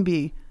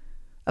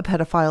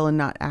pedophile and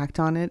not act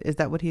on it. Is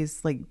that what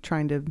he's like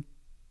trying to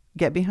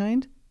get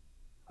behind?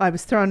 I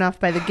was thrown off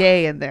by the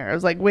gay in there. I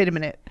was like, wait a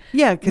minute.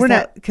 Yeah, We're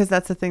not- because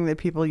that's the thing that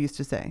people used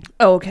to say.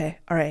 Oh, okay.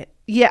 All right.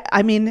 Yeah.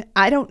 I mean,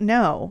 I don't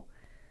know.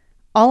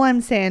 All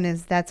I'm saying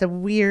is that's a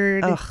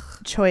weird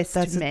choice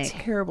That's to a make.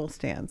 terrible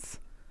stance.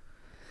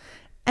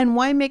 And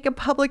why make a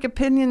public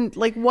opinion?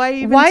 Like, why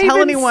even Why tell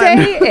even anyone?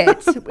 say it?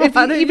 What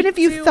are Even you if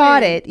you doing?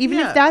 thought it, even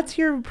Yeah. if that's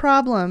your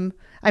problem.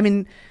 I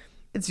mean,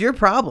 It's your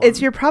problem. it's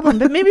your problem,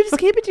 but maybe just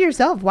keep it to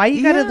yourself. Why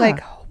you gotta Yeah.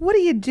 like, what are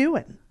you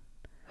doing?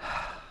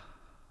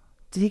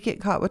 Did he get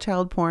caught with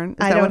child porn? Is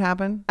I that what don't-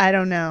 happened? I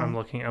don't know. I'm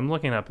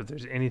looking up if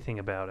there's anything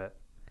about it.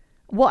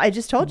 Well, I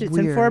just told you it's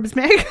in Weird. Forbes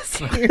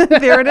magazine.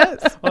 There it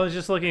is. I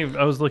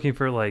was looking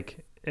for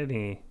like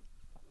any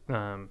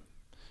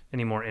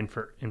more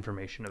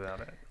information about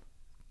it.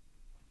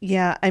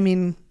 Yeah, I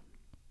mean,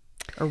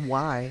 Or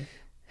why?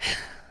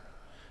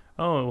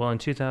 Oh, well, in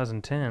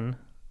 2010,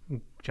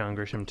 John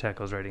Grisham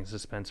tackles writing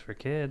suspense for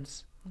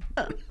kids.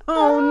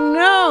 Oh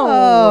no!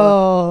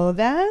 oh,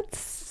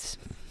 that's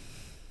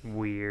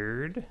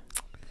Weird.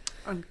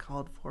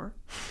 Uncalled for.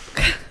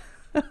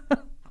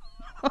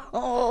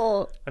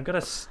 oh. I've got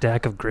a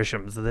stack of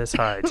Grishams this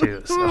high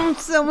too. So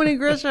So many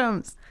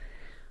Grishams.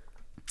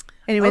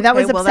 Anyway, that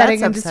Okay, was well, upsetting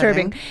that's and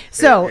disturbing. upsetting.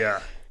 So yeah.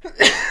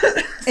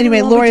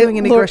 anyway, What we're Lori doing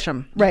in a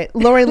Grisham. right?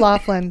 Lori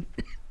Laughlin,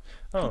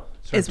 Oh,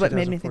 Is what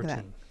made me think of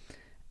that.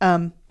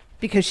 2014.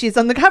 because she's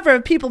on the cover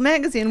of People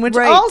magazine, which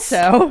Right.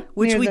 also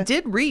Which near we the-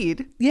 did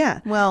read. yeah,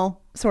 Well,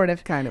 sort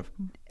of. kind of.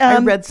 I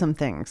Um, read some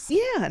things. Yeah,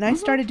 and I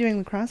started doing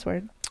the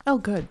crossword. Oh,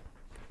 good.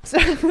 So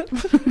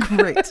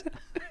Great.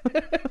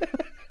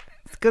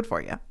 It's good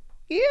for you.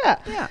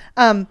 yeah.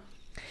 Yeah.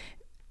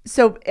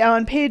 So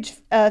on page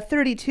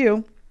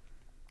 32,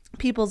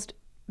 People's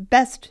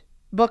Best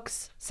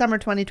Books Summer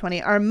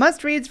 2020 are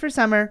must reads for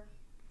summer.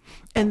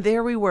 And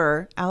there we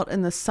were out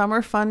in the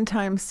summer fun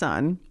time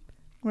sun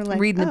We're like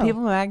reading the oh.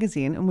 People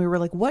magazine. And we were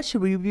like, what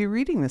should we be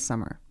reading this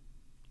summer?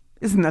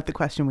 Isn't that the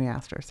question we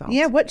asked ourselves?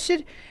 Yeah, what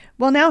should?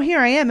 Well, now here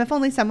I am. If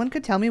only someone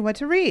could tell me what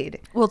to read.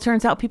 Well, it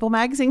turns out People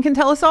magazine can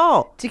tell us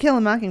all. To Kill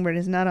a Mockingbird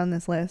is not on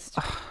this list.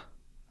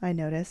 I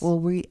noticed. Well,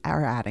 we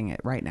are adding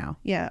it right now.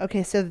 Yeah.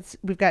 Okay. So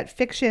we've got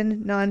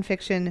fiction,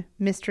 nonfiction,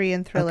 mystery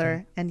and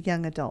thriller, and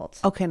young adult.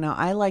 Okay, now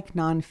I like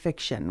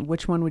nonfiction.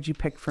 Which one would you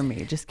pick for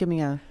me? Just give me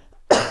a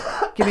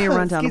rundown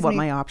of Excuse what me.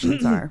 my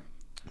options are.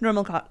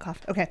 Normal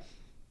cough. Okay.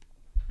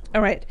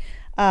 All right.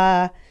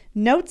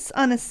 Notes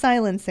on a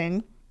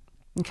Silencing,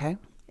 Okay.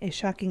 a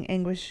shocking,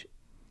 anguished,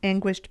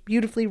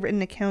 beautifully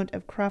written account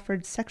of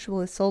Crawford's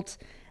sexual assault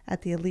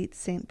at the elite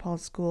St.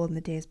 Paul's school in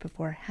the days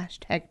before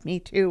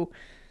 #MeToo,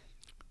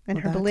 and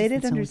Well, her that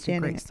belated doesn't sound like a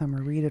understanding. great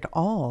summer read at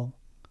all.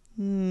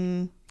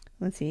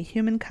 Let's see,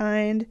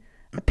 Humankind,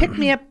 a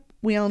pick-me-up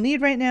we all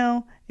need right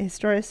now, a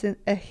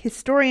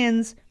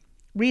historian's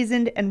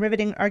reasoned and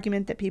riveting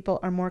argument that people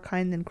are more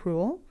kind than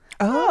cruel.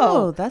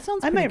 Oh, that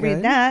sounds I pretty might read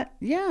good. that.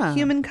 Yeah.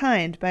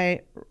 Humankind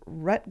by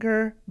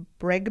Rutger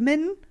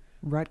Bregman.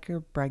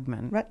 Rutger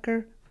Bregman.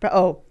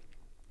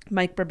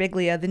 Mike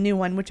Birbiglia, the new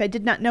one, which I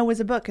did not know was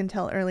a book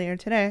until earlier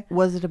today.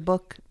 Was it a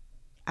book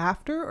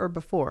after or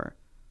before?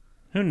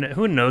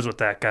 Who knows what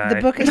that guy?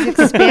 The book is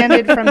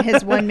expanded from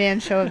his one-man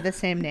show of the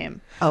same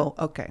name. Oh,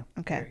 okay.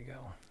 Okay. There you go.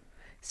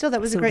 Still, that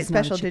was So a great it's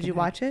not a special. Did chicken you head.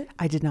 watch it?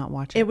 I did not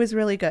watch it. It was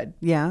really good.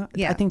 Yeah?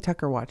 Yeah. I think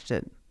Tucker watched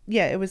it.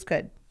 Yeah, it was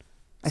good.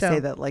 I So, say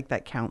that like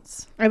that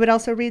counts. I would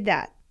also read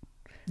that.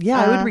 Yeah,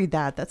 I would Uh, read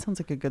that. That sounds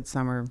like a good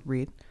summer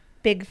read.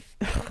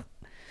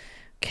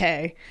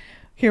 Okay,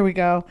 here we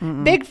go.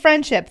 Big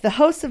Friendship. The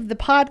hosts of the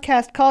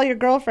podcast Call Your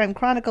Girlfriend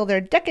chronicle their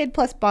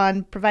decade-plus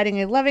bond,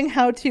 providing a loving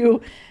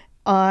how-to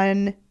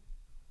on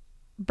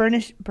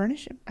burnish.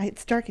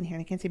 It's dark in here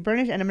and I can't see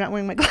burnish, and I'm not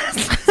wearing my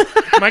glasses.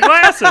 My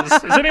glasses.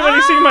 Is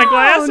anybody seeing my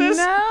glasses?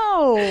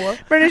 Oh, no.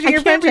 Burnishing I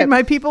your can't friendship. read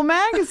my People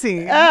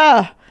magazine.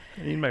 Ah,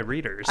 I need my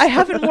readers. I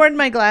haven't worn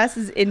my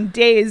glasses in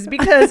days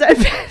because I've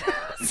been.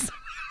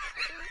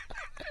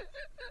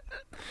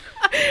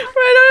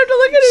 I don't have to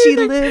look at She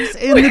anything. lives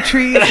in the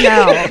trees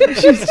now.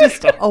 She's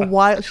just a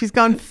wild. She's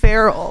gone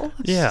feral.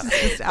 Yeah.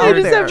 She's just I out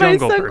just there. have my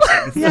Jungle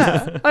sunglasses. person.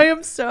 Yeah, I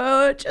am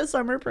such a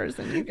summer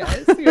person, you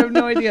guys. You have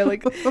no idea.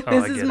 Like this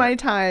I is get my it.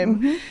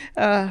 time. She's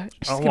I'll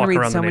gonna walk read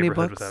around so the many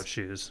neighborhood books. without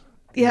shoes.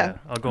 Yeah.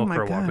 I'll go Oh my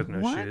for a walk God, with no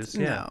what? shoes.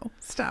 Yeah. No,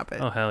 stop it.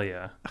 Oh hell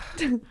yeah.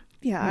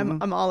 Yeah,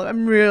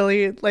 I'm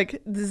really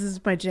like this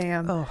is my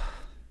jam, Oh.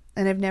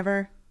 and I've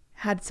never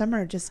had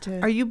summer just to.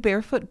 Are you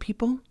barefoot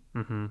people?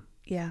 Mm-hmm.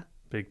 Yeah.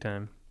 Big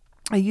time.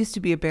 I used to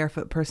be a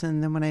barefoot person.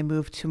 And then when I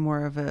moved to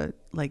more of a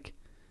like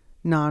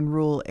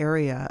non-rural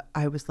area,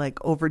 I was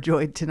like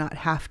overjoyed to not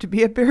have to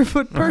be a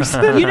barefoot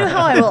person. You know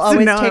how I will So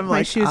always now take I'm my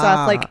like, shoes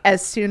off like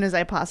as soon as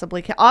I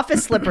possibly can.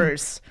 Office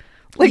slippers.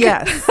 Like,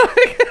 yes,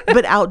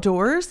 but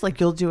outdoors, like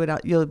you'll do it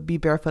out. You'll be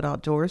barefoot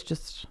outdoors.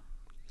 Just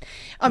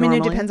I mean,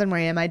 normally? it depends on where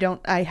I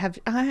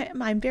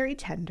am. I'm very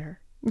tender.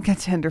 get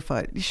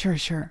tenderfoot.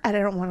 Sure. And I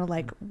don't want to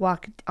like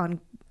walk on,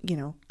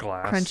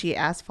 Glass. crunchy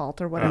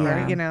asphalt or whatever,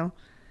 Yeah.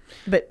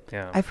 But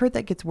Yeah. I've heard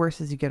that gets worse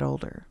as you get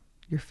older.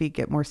 Your feet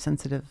get more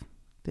sensitive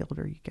the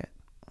older you get.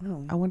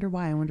 Oh. I wonder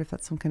why. I wonder if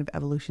that's some kind of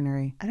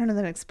evolutionary. I don't know.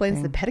 That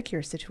explains the thing.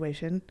 pedicure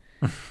situation.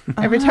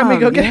 Every time we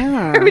go get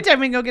yeah. every time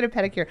we go get a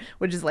pedicure,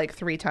 which is like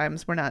 3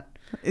 times. We're not.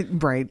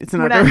 Right. It's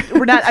We're not. not.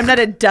 We're not. I'm not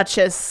a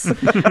duchess.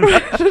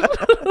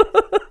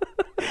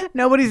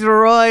 Nobody's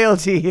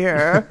royalty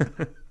here.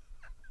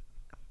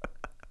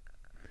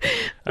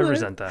 I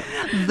resent that.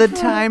 The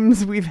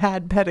times we've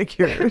had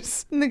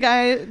pedicures. And the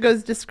guy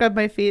goes to scrub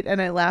my feet,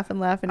 and I laugh and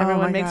laugh, and Oh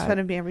everyone my makes God. fun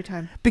of me every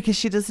time. Because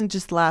she doesn't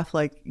just laugh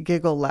like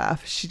giggle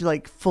laugh. She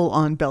like full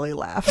on belly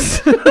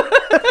laughs.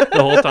 The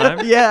whole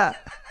time? Yeah.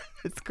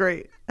 It's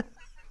great.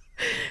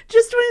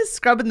 Just when he's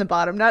scrubbing the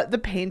bottom, not the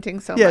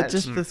painting so Yeah, much.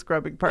 just the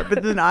scrubbing part.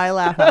 But then I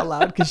laugh out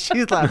loud because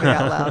she's laughing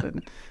out loud.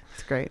 And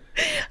it's great.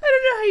 I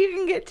don't know how you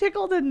can get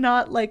tickled and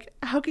not like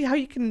how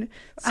you can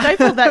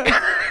stifle that.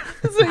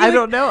 So I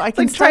don't know. I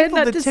can like, trying stifle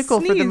not the to tickle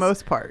for the sneeze.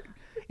 most part.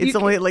 It's You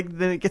only like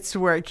then it gets to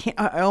where I can't.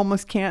 I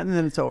almost can't, and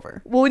then it's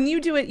over. Well, when you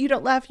do it, you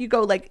don't laugh. You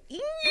go like.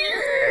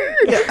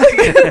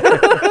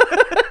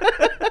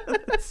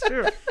 That's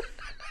true.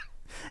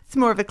 It's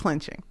more of a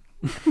clenching.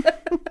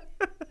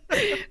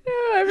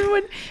 No,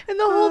 everyone and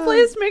the whole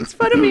place makes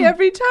fun of me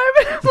every time.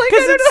 And I'm like,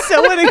 Because I don't it's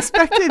so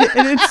unexpected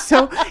and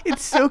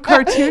it's so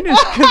cartoonish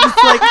because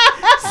it's like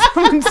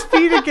someone's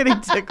feet are getting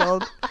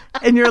tickled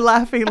and you're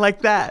laughing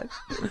like that.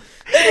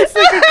 It's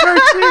like a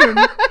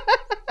cartoon.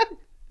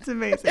 It's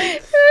amazing.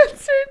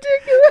 It's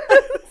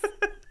ridiculous.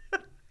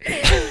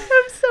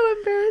 I'm so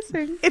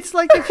embarrassing. It's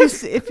like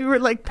if you were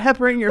like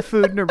peppering your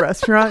food in a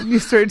restaurant and you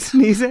started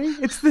sneezing,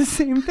 it's the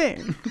same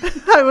thing.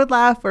 I would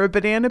laugh. Or a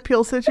banana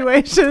peel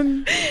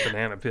situation.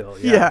 Banana peel.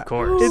 Yeah, of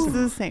course. It's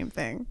the same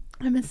thing.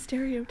 I'm a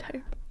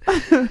stereotype.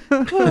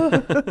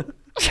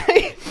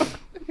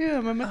 Yeah,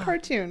 I'm a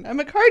cartoon. I'm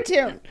a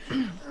cartoon.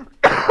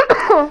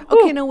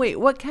 Okay, no, wait.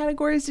 What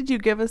categories did you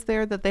give us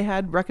there that they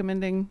had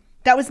recommending?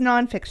 That was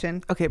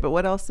nonfiction. Okay, but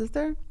what else is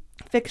there?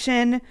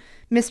 Fiction,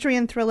 mystery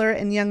and thriller,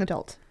 and young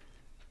adult.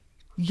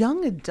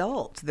 Young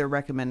adult, they're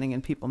recommending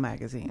in People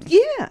Magazine.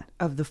 Yeah.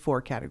 Of the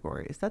 4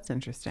 categories. That's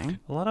interesting.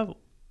 A lot of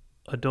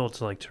adults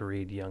like to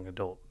read young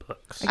adult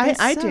books. I guess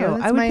do.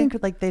 That's I would my- think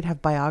like they'd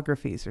have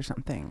biographies or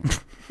something.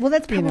 Well,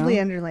 that's You probably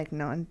know? under like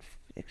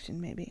nonfiction,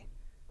 maybe.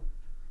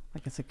 I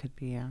guess it could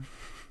be, yeah.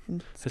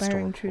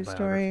 Inspiring true Historical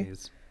story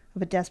biographies.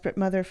 of a desperate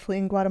mother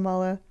fleeing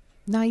Guatemala.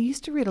 Now, I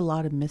used to read a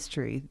lot of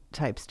mystery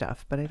type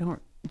stuff, but I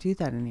don't do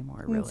that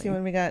anymore, really. Let's see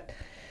what we got.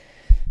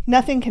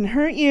 Nothing Can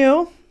Hurt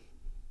You.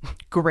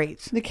 Great.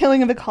 The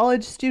Killing of a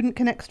College Student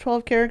connects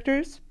 12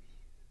 characters.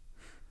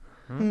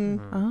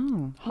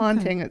 Oh.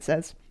 Haunting, it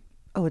says.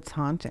 Oh, it's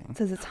haunting. It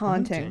says it's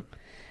haunting.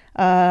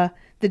 The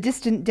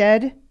Distant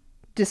Dead,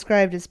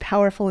 described as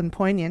powerful and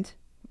poignant.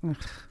 Ugh.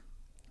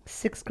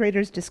 6th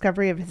grader's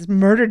discovery of his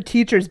murdered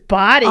teacher's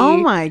body. Oh,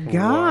 my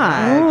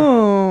God.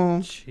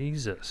 Oh.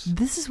 Jesus.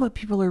 This is what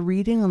people are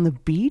reading on the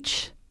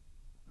beach?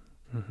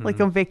 Like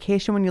on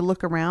vacation, when you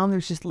look around,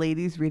 there's just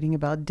ladies reading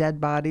about dead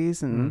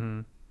bodies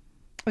and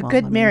A Well,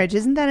 Good I mean- Marriage.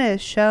 Isn't that a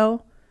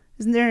show?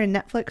 Isn't there a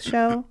Netflix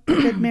show? A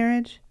Good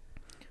Marriage?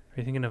 Are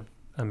you thinking of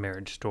A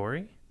Marriage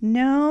Story?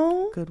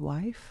 No. good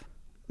wife.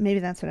 Maybe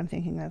that's what I'm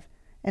thinking of.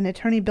 An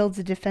attorney builds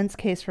a defense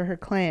case for her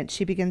client.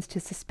 She begins to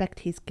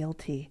suspect he's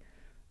guilty.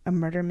 A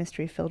murder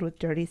mystery filled with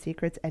dirty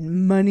secrets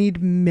and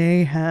moneyed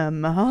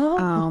mayhem.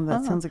 Oh,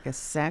 that sounds like a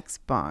sex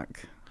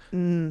book.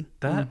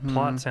 That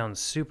plot sounds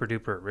super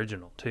duper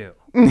original too.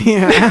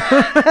 Yeah.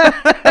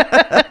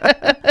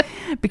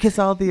 Because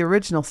all the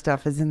original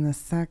stuff is in the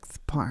sex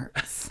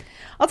parts.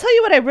 I'll tell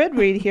you what I would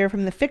read here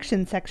from the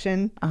fiction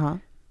section.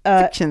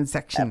 Fiction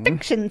section.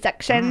 Fiction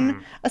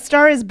section. A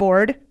Star is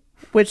Bored,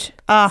 which,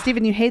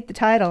 Stephen, you hate the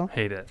title.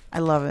 Hate it. I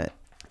love it.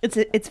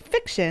 It's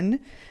fiction,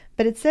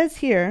 but it says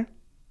here,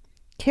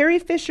 Carrie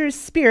Fisher's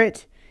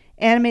spirit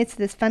animates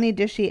this funny,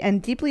 dishy,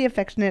 and deeply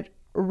affectionate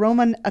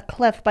Roman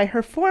Aclef by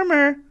her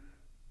former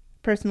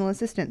personal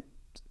assistant.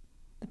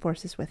 The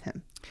force is with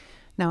him.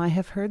 Now, I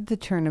have heard the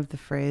turn of the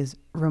phrase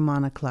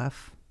Romana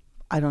Clef.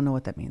 I don't know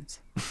what that means.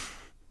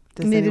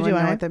 Does Neither anyone do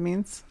know I. what that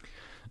means?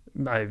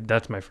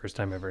 That's my first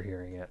time ever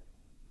hearing it.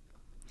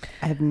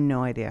 I have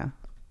no idea.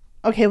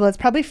 Okay, well, it's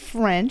probably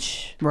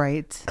French.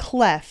 Right?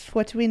 Clef.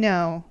 What do we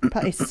know?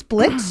 Probably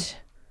split.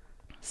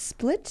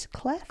 Split?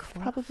 Clef?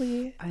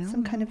 Probably I don't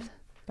some kind of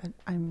But,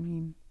 I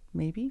mean,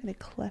 maybe? a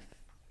clef.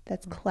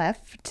 That's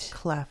cleft.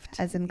 Cleft.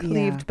 As in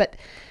cleaved, Yeah. but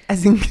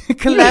As in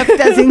cleft,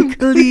 as in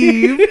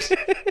cleaved.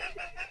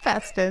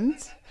 Past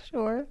tense.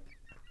 Sure.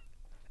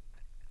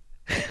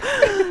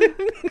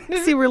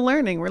 See, we're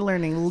learning. We're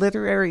learning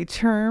literary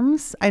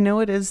terms. I know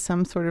it is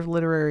some sort of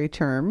literary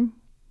term.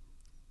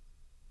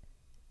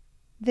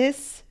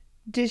 this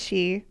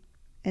dishy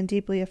and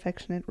deeply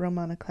affectionate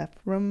Romana Clef.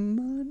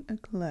 Romance,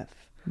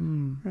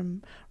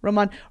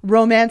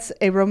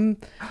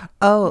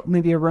 Oh,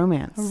 maybe a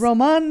romance.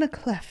 Romana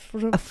Clef.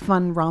 A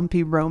fun,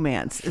 rompy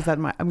romance. Is that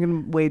I'm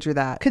going to wager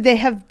that. Could they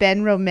have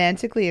been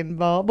romantically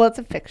involved? Well, it's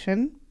a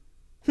fiction.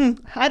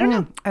 I don't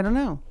know. I don't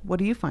know. What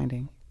are you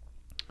finding?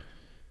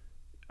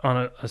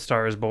 On A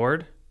Star is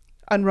Bored?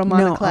 On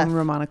Romana No, Clef. on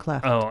Romana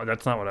Clef. Oh,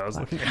 that's not what I was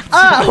looking at.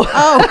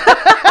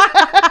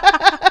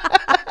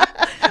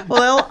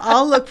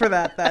 look for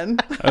that then.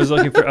 I was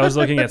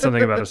looking at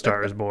something about A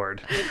Star Is Born.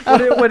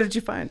 What did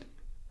you find?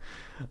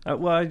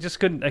 Well, I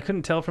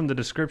couldn't tell from the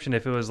description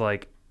if it was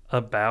like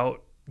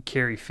about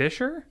Carrie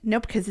Fisher. No,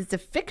 because it's a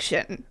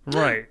fiction.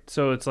 Right.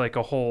 So it's like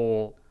a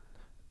whole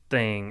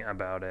thing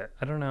about it.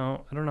 I don't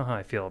know how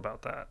I feel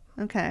about that.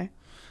 Okay.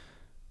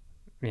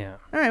 Yeah.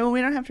 All right. Well,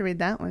 we don't have to read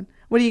that one.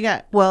 What do you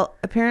got? Well,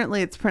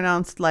 apparently it's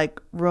pronounced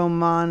like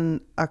Roman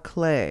a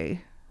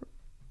clay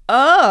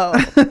Oh.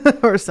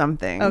 or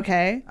something.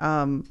 Okay.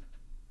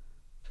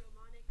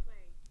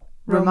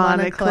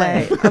 Romana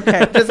Clay.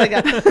 Okay. Just like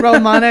a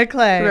Romana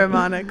Clay.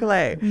 Romana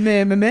Clay.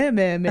 Meh, meh, meh,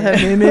 meh,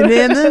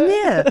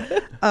 meh.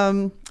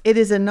 It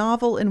is a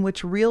novel in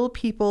which real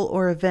people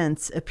or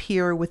events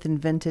appear with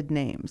invented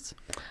names.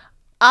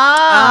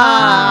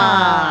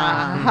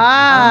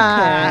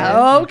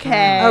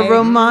 Okay. A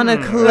Romana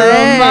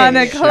Clay.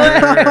 Romana Clay.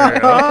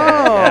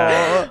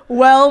 Yeah.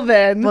 Well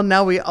then. Well,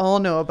 now we all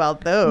know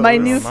about those. My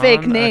new Ramona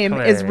fake name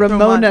Clay. is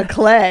Ramona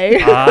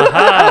Clay.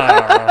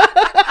 Aha.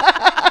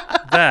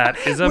 That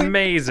is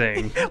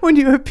amazing. When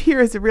you appear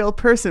as a real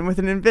person with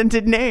an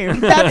invented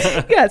name.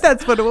 Yes.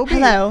 That's what it will be.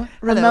 Hello,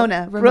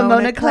 Ramona.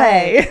 Ramona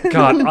Clay.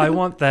 God, I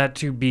want that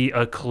to be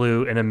a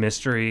clue in a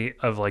mystery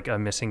of like a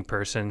missing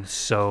person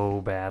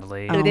so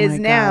badly. It is my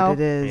God, now. it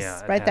is.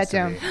 Yeah, it Write has that to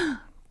down. be.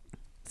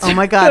 Oh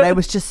my God, I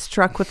was just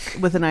struck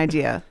with an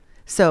idea.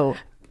 So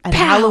at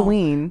Pow!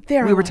 Halloween,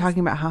 There we it were was. talking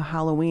about how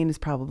Halloween is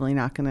probably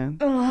not gonna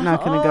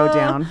go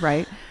down,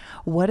 right?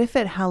 What if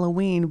at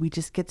Halloween we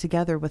just get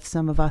together with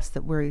some of us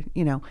that we're,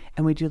 and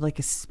we do like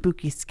a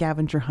spooky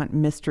scavenger hunt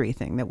mystery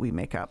thing that we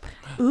make up?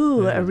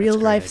 Ooh, Yeah, a real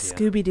life that's a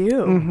great Scooby Doo.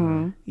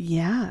 Mm-hmm.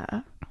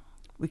 Yeah.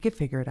 We could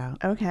figure it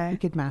out. Okay. We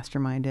could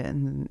mastermind it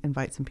and then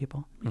invite some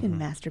people. We can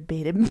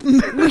masturbate it.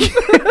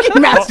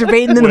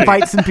 Masturbate and then Wait.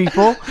 invite some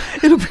people.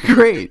 It'll be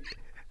great.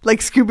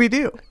 Like Scooby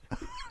Doo.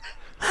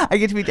 I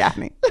get to be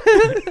Daphne.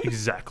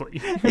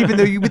 Exactly. Even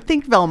though you would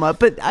think Velma,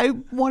 but I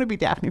want to be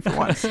Daphne for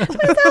once.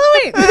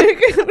 It's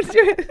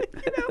Halloween.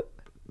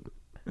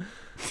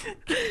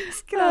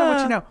 Just get out of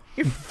what you know.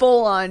 You're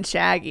full on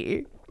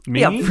Shaggy.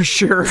 Me? Yeah, for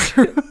sure.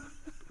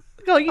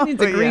 All you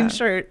need is a Oh, green yeah.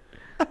 shirt.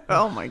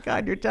 Oh my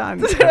God, you're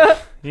done.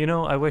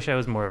 I wish I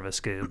was more of a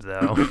Scoob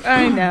though.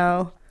 I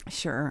know.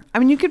 Sure. I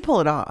mean, you could pull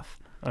it off.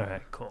 All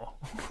right, cool.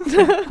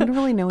 I don't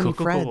really know any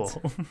Cool,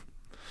 Freds.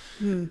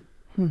 cool.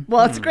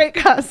 Well, it's a great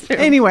costume.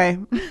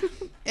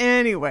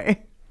 Anyway,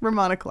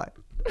 Ramona Clay.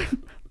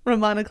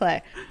 Ramona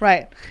Clay.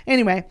 Right.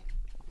 Anyway.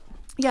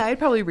 Yeah, I'd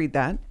probably read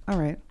that. All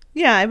right.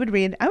 Yeah, I would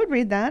read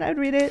that. I would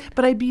read it.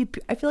 But I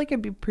feel like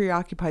I'd be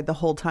preoccupied the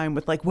whole time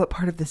with like, what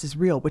part of this is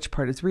real? Which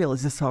part is real?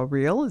 Is this all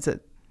real? Is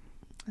it?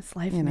 It's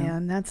life, You know.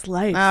 man. That's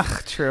life.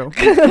 Ugh, true.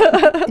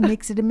 It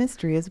makes it a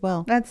mystery as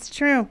well. That's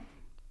true.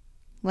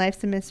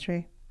 Life's a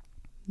mystery.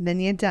 Then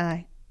you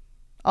die.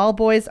 All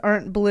boys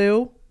aren't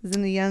blue is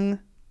in the young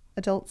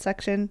adult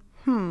section.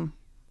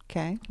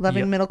 Okay.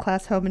 Loving Yep. middle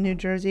class home in New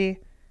Jersey,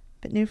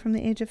 but knew from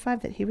the age of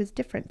 5 that he was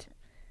different.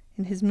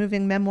 In his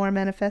moving memoir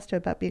manifesto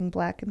about being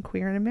black and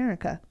queer in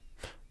America.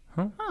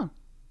 Oh,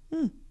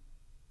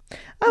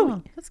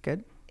 Oh, that's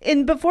good.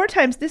 in before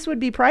times, this would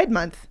be Pride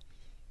Month.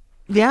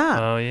 Yeah.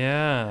 Oh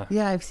yeah.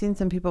 Yeah, I've seen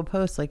some people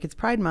post like it's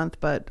Pride Month,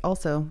 but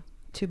also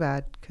too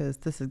bad because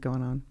this is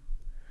going on.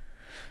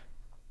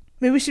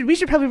 Maybe we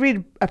should probably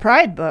read a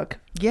Pride book.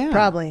 Yeah.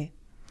 Probably.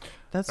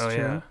 That's Oh true.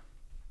 yeah.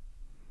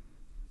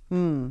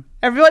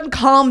 Everyone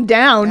calm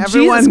down.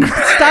 Everyone Jesus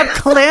Christ. stop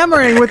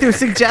clamoring with your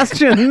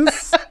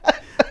suggestions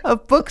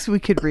of books we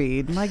could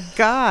read. My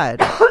God.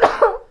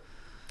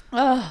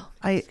 Oh,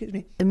 I excuse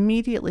me.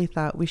 immediately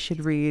thought we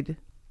should read.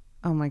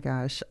 Oh my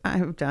gosh.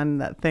 I've done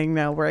that thing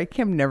now where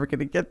I'm never going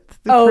to get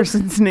the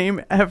person's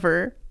name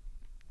ever.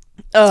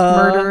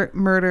 Murder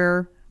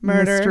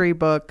mystery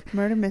book.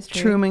 Murder mystery.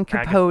 Truman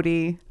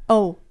Capote.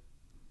 Oh.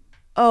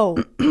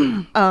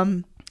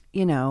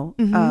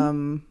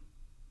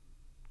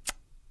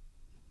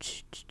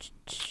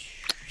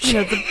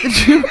 The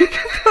Truman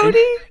Capote.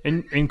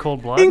 In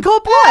cold blood. In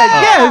Cold Blood,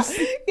 yes.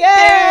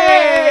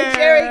 Yay!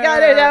 Jerry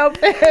got it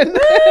open.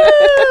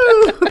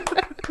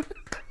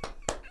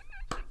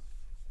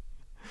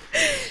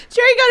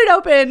 Jerry got it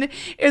open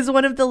is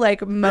one of the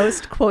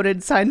most quoted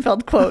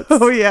Seinfeld quotes.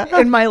 Oh, yeah.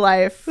 in my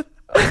life.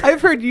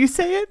 I've heard you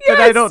say it, but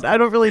Yes. I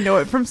don't really know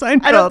it from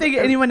Seinfeld. I don't think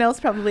anyone else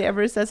probably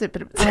ever says it,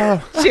 but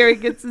Jerry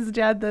gets his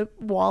dad the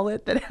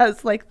wallet that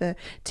has the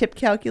tip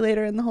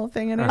calculator and the whole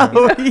thing in it.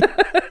 Oh,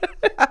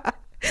 yeah.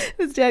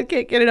 His dad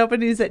can't get it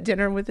open. He's at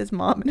dinner with his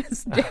mom and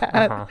his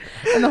dad.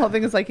 And the whole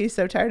thing is he's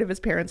so tired of his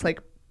parents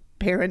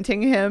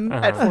parenting him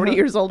at 40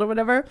 years old or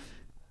whatever.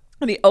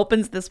 And he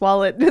opens this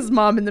wallet and his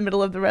mom in the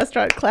middle of the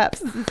restaurant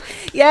claps and says,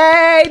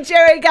 "Yay,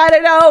 Jerry got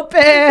it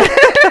open."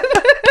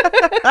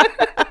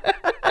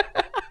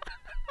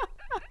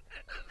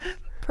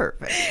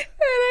 Perfect. And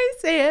I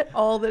say it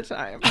all the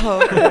time.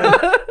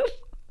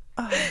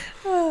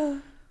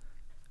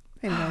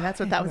 Anyway, that's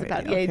what that was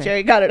about. Yay, okay.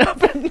 Jerry got it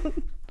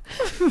open.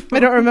 I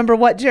don't remember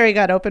what Jerry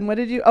got open. What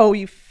did you? Oh,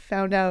 you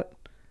found out.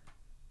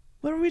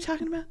 What were we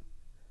talking about?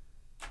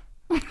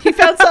 He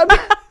found some.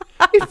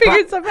 He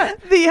figured something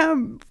out. The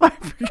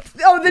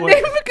Oh, the name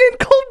again,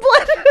 Cold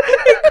Blood.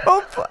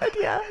 Cold Blood.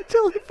 Yeah, I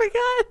totally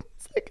forgot.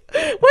 It's like,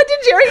 what did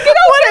Jerry get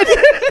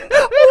open?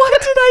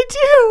 What did I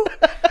do?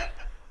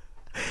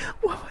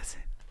 What was it?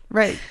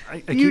 Right.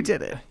 You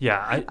did it.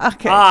 Yeah.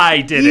 Okay.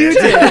 I did You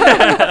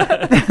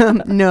it. did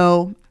it.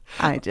 No,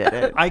 I did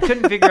it. I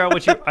couldn't figure out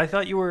what you. I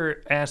thought you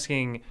were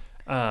asking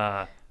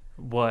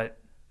what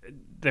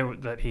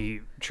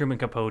Truman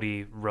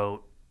Capote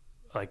wrote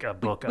like a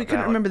book. We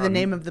couldn't remember the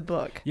name of the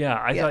book. Yeah,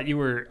 I thought you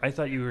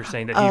were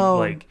saying that he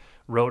like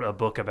wrote a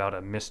book about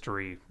a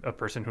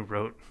person who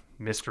wrote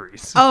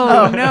mysteries.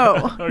 Oh,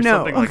 no. Or No.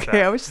 something like Okay.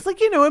 that. I was just like,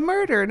 a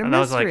murder and a And mystery. I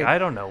was like, I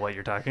don't know what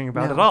you're talking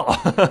about No.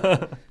 at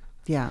all.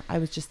 Yeah, I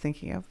was just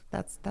thinking of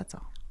that's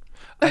all.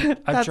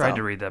 I've That's tried all.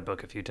 to read that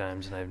book a few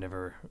times and I've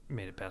never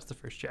made it past the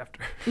first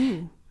chapter.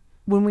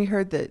 When we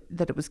heard that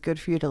it was good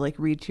for you to like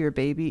read to your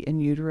baby in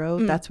utero,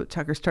 that's what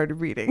Tucker started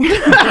reading.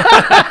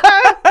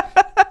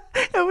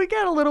 And we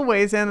got a little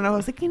ways in and I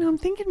was like, I'm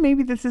thinking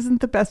maybe this isn't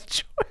the best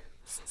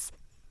choice.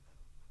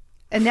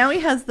 And now he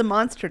has the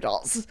monster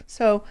dolls.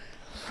 So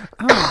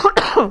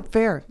Oh,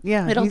 fair.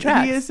 Yeah. It all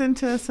tracks. He is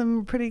into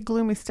some pretty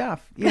gloomy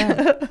stuff.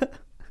 Yeah.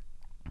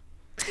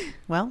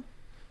 Well,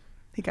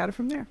 he got it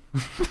from there.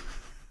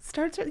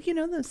 starts with,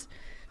 those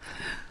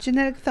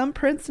genetic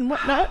thumbprints and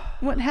whatnot,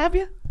 what have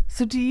you.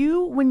 So do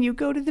you, when you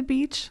go to the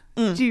beach,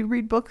 do you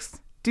read books?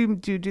 Do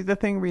you do the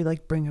thing where you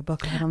like bring a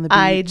book out on the beach?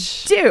 I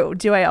do.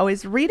 Do I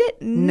always read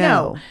it?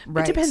 No.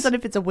 Right. It depends on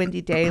if it's a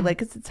windy day. Like,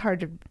 'cause it's hard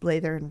to lay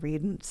there and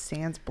read and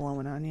sand's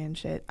blowing on you and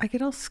shit. I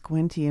get all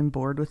squinty and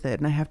bored with it,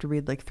 and I have to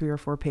read like 3 or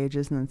 4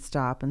 pages and then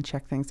stop and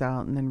check things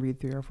out and then read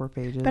 3 or 4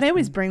 pages. But I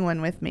always bring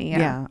one with me.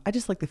 Yeah, I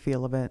just like the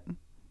feel of it.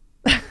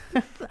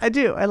 I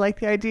do. I like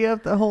the idea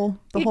of the whole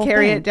You whole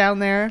carry thing. it down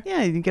there.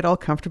 Yeah, you get all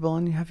comfortable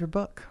and you have your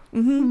book.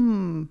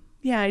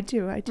 Yeah, I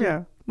do.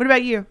 Yeah. What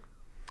about you?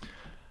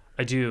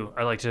 I do.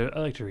 I like to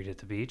read at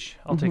the beach.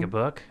 I'll take a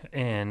book,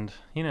 and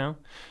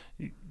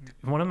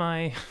one of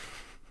my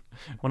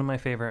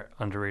favorite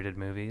underrated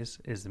movies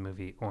is the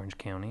movie Orange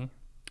County.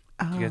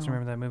 Do you guys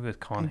remember that movie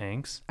with Colin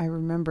Hanks? I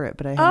remember it,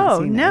 but I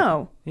haven't seen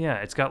no. Yeah,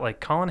 it's got like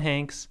Colin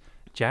Hanks,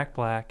 Jack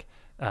Black,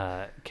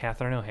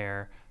 Catherine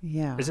O'Hare. it.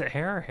 Yeah. Is it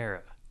Hare or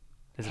Hera?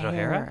 Is it Hair,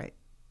 O'Hara? right.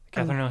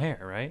 Catherine O'Hare,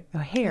 right?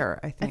 O'Hare,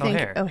 I I think. think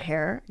O'Hare.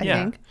 O'Hare. I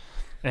Yeah. think.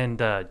 And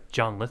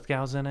John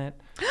Lithgow's in it,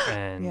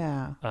 and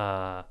Yeah.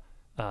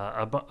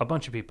 a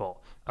bunch of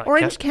people.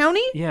 Orange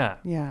County? Yeah,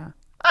 Yeah.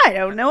 I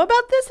don't know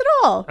about this at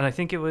all. and I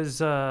think it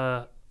was.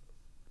 it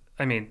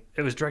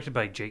was directed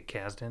by Jake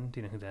Kasdan. Do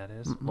you know who that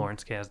is?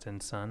 Lawrence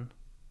Kasdan's son.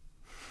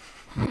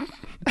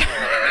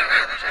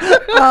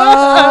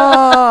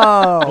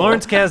 Oh.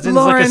 Lawrence Kasdan's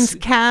Lawrence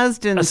like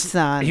Kasdan's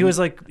son.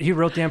 he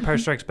wrote The Empire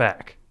Strikes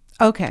Back.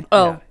 Okay.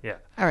 Oh. Yeah.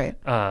 All right.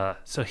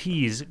 So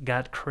he's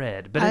got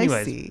cred. But I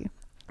anyways, see.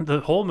 the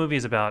whole movie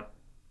is about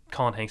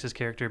Colin Hanks'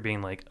 character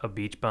being like a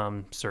beach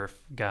bum surf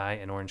guy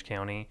in Orange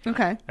County.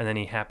 Okay. And then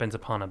he happens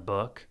upon a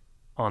book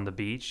on the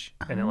beach,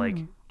 and it like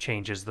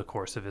changes the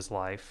course of his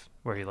life,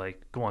 where he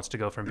like wants to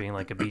go from being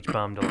like a beach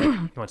bum to like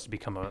he wants to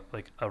become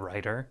a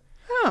writer.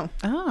 Oh.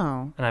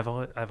 Oh. And I've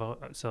always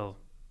so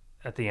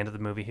at the end of the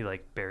movie he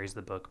like buries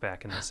the book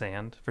back in the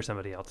sand for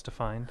somebody else to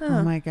find.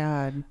 Oh my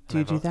God. Do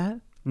you do that?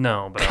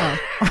 No, but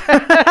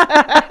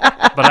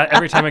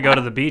every time I go to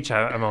the beach,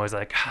 I'm always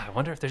like, I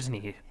wonder if there's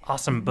any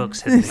awesome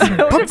books hidden in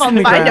here. If I'll on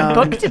the find a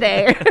ground. book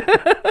today.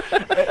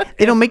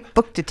 They don't make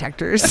book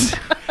detectors.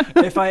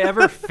 If I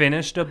ever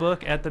finished a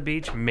book at the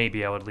beach,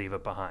 maybe I would leave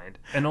it behind,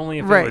 and only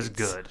if it was Right.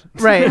 good.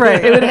 Right.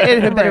 Right. It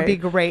had better Right. be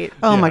great.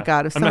 Oh my Yeah.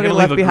 God! If I'm not somebody gonna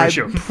left leave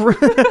a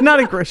behind, not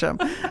a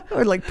Grisham,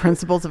 or like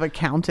principles of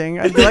accounting,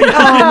 I'd be like, oh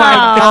my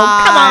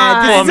God, come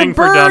on. this Plumbing is a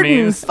for burden.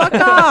 dummies. Fuck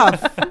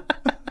off!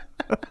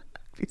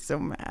 Be so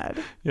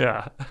mad.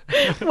 Yeah.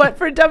 What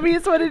for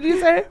dummies? What did you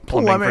say?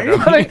 Plumbing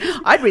for dummies.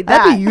 I'd read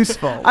that. That'd be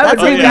useful. I would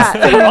That's read at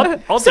that.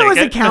 least- I'll so take is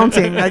it.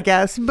 accounting, I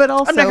guess. But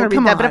also, I'm not gonna read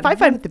come that. on, But if I at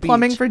find the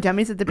plumbing beach. for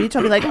dummies at the beach,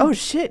 I'll be like, oh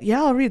shit,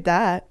 yeah, I'll read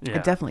that. Yeah. I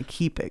definitely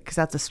keep it because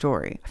that's a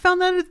story. I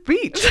found that at the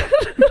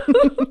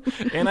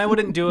beach. And I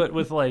wouldn't do it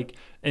with like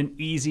an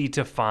easy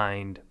to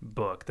find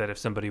book that if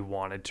somebody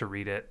wanted to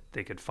read it,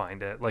 they could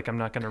find it. Like I'm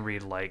not going to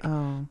read like,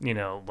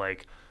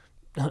 like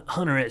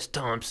Hunter S.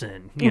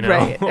 Thompson,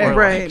 Right, or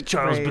right, like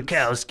Charles right.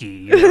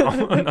 Bukowski. I'm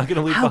not going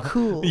to leave. How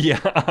cool. Yeah,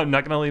 I'm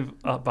not going to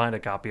leave behind a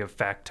copy of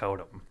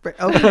Factotum.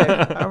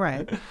 Okay, all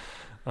right.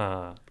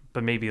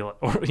 But maybe, or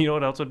you know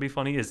what else would be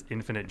funny is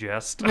Infinite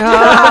Jest. Oh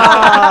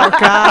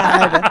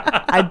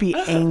God, I'd be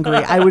angry.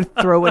 I would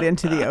throw it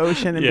into the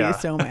ocean and Yeah. be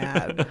so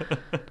mad.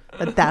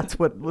 But that's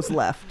what was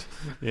left.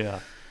 Yeah.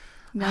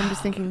 Now I'm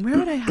just thinking, where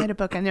would I hide a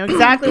book? I know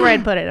exactly where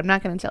I'd put it. I'm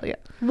not going to tell you.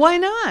 Why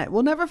not?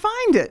 We'll never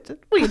find it.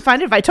 Well, you'd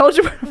find it if I told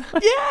you.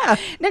 Yeah.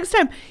 Next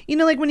time,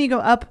 like when you go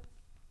up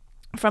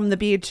from the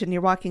beach and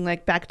you're walking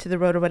like back to the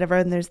road or whatever,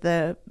 and there's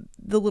the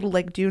little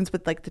like dunes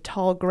with like the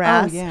tall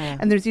grass. yeah.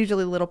 And there's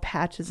usually little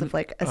patches of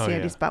like a sandy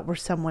yeah. spot where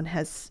someone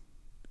has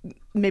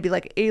maybe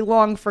like a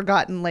long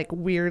forgotten like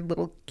weird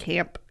little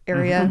camp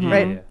area, Yeah,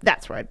 right? yeah.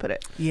 That's where I'd put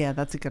it. Yeah,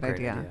 that's a good Great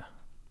idea. idea.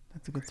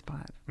 That's a good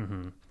spot.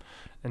 Mm-hmm.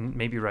 And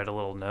maybe write a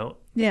little note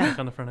Yeah.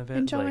 on the front of it.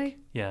 Enjoy. Like,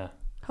 yeah.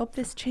 Hope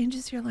this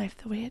changes your life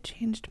the way it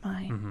changed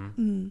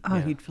mine. Oh,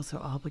 Yeah. you'd feel so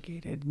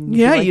obligated. And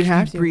Yeah, feel you'd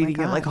have keep to. Oh my reading it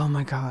God. like, oh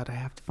my God, I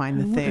have to find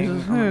the What thing. is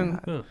Oh my this?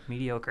 God. Ooh,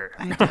 mediocre.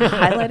 I have a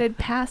highlighted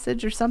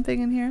passage or something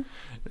in here.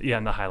 Yeah,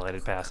 and the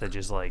highlighted passage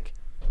is like,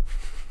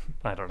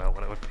 I don't know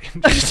what it would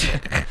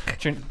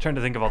be. Trying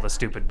to think of all the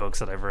stupid books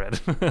that I've read.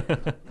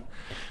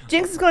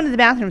 Jinx is going to the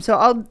bathroom, so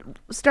I'll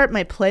start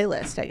my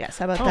playlist, I guess.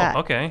 How about that?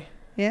 Okay.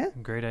 Yeah?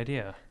 Great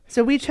idea.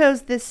 So we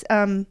chose this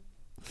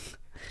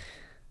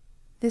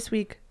this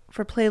week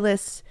for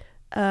playlists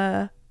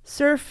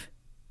surf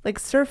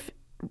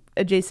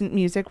adjacent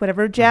music,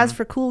 whatever, jazz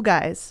for cool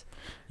guys.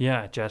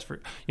 Yeah,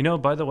 Jasper.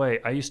 By the way,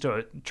 I used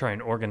to try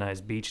and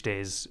organize beach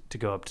days to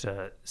go up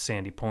to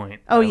Sandy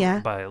Point. Oh, yeah?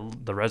 By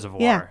the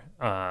reservoir. Yeah.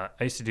 I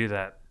used to do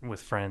that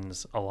with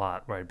friends a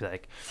lot, where I'd be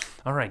like,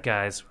 all right,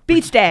 guys.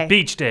 Beach day.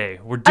 Beach day.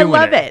 We're I doing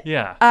love it.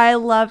 Yeah. I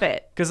love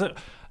it. Because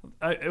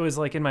it was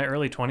like in my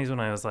early 20s when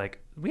I was like,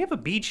 we have a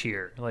beach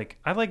here. Like,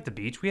 I like the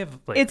beach. We have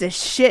like... It's a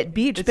shit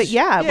beach, but It's-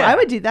 yeah, yeah. I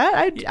would do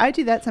that. I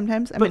do that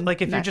sometimes. I But mean,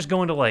 like if you're not- just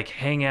going to like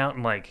hang out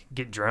and like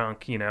get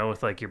drunk,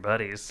 with like your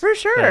buddies. For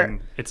sure.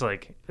 then it's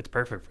like, it's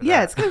perfect for yeah,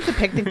 that. it's kind of a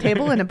picnic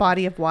table and a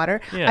body of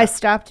water. Yeah. I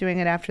stopped doing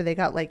it after they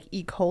got like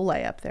E.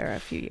 coli up there a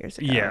few years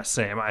ago. Yeah,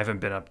 same. I haven't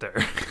been up there.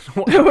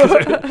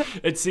 'Cause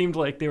it seemed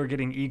like they were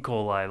getting E.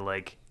 coli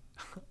like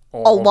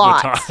all the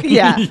lot. time.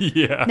 Yeah.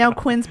 yeah. Now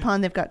Quinn's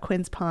Pond, they've got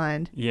Quinn's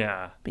Pond,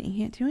 Yeah. but you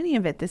can't do any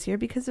of it this year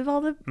because of all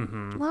the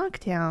Mm-hmm.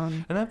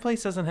 lockdown. And that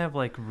place doesn't have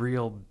like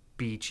real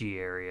beachy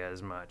area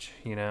as much,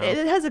 It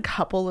has a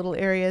couple little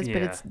areas,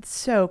 but Yeah. it's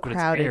so But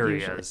crowded. it's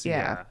areas, usually.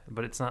 yeah.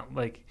 But it's not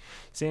like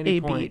Sandy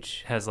A Point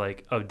beach. has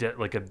like a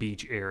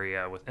beach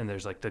area and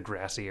there's like the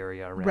grassy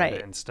area around Right.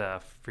 it and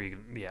stuff for you.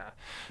 Yeah,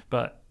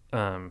 but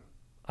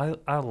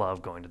I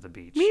love going to the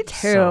beach. Me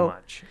so too.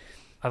 much.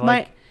 I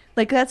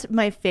like That's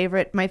my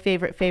favorite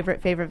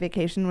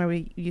vacation where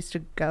we used to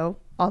go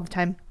all the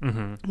time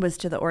was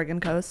to the Oregon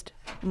coast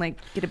and like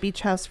get a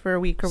beach house for a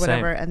week or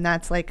whatever. Same. And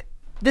that's like,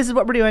 this is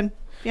what we're doing.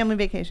 Family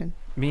vacation.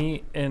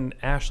 me and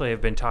Ashley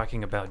have been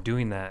talking about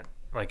doing that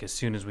like as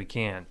soon as we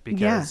can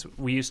because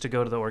we used to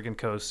go to the Oregon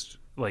coast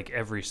like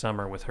every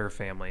summer with her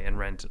family and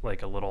rent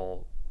like a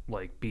little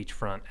like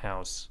beachfront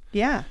house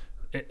Yeah.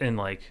 in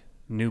like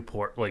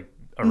Newport, like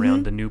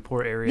around the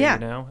Newport area,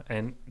 Yeah.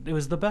 and it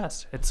was the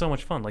best. It's so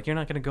much fun. Like you're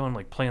not going to go and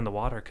like play in the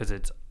water because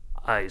it's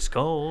ice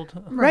cold.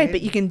 Right.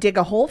 But you can dig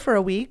a hole for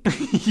a week.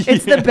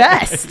 It's the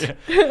best.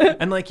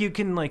 And like you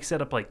can like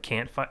set up like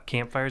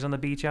campfires on the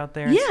beach out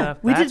there and Yeah, stuff.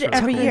 we did That's it really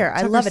every cool. year.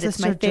 I love it. It's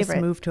my Just favorite.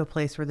 moved to a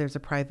place where there's a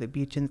private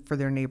beach for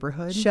their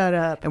neighborhood. Shut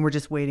up. And we're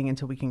just waiting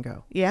until we can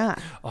go. Yeah.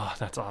 Oh,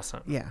 that's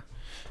awesome. Yeah.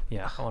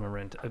 Yeah, I want to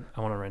rent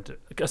it,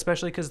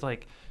 especially because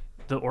like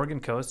the Oregon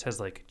coast has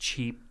like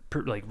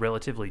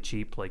relatively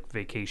cheap like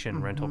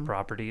vacation rental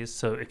properties.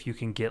 So if you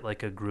can get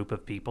like a group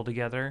of people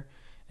together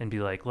and be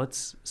like,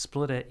 let's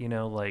split it,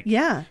 like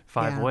Yeah.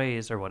 5 Yeah.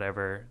 ways or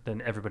whatever,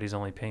 then everybody's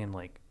only paying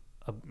like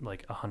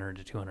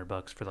 $100 to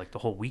 $200 for like the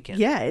whole weekend.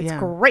 Yeah. It's Yeah.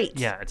 great.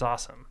 Yeah, it's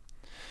awesome.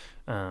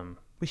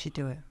 We should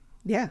do it.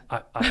 Yeah. I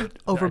would I'd be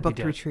Overbooked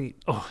down. retreat.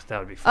 Oh, that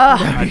would be fun.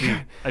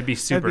 Oh. I'd be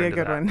super be a into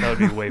good that. one. That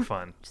would be way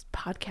fun. Just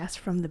podcast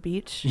from the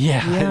beach.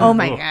 Yeah. Yeah. Oh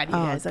my Cool. God, you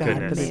guys. That'd be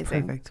goodness. that'd be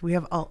amazing. perfect. We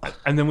have all.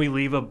 And then we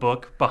leave a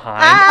book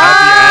behind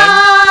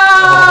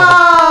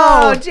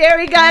Oh,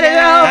 Jerry got it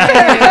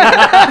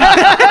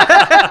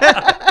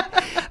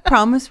open.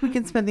 Promise we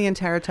can spend the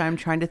entire time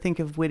trying to think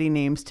of witty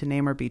names to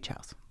name our beach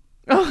house.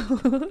 at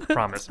the end.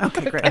 Promise.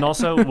 Okay, great. And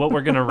also, what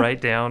we're going to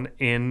write down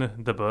in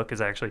the book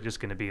is actually just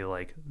going to be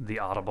like the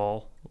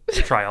Audible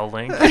trial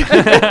link.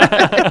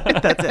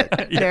 That's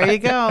it. There you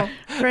go.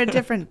 For a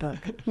different book.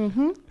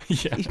 In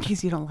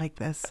case you don't like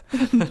this.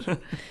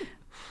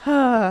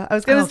 I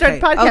was going to start Okay,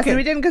 podcasting. okay.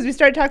 We didn't because we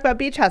started talking about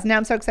Beach House. Now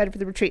I'm so excited for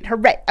the retreat.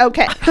 Hooray.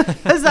 Okay.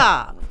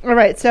 Huzzah! All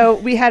right. So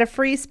we had a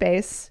free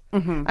space.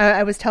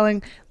 I was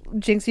telling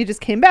Jinx, you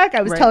just came back.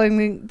 I was Right.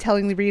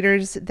 telling the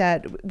readers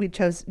that we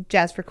chose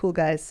Jazz for Cool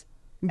Guys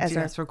as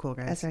Jazz for Cool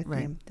Guys, as our right.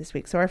 theme this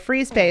week. So our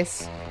free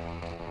space,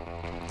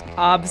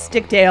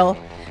 Stickdale,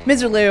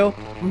 Miserloo.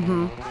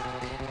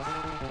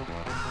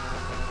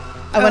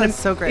 I want that's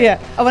so great.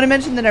 Yeah, I want to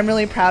mention that I'm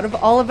really proud of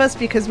all of us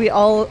because we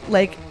all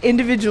like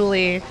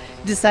individually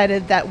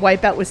decided that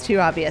Wipeout was too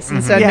obvious,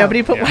 and so Yeah.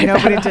 nobody put Wipeout.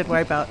 Nobody on. did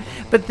Wipeout.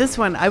 But this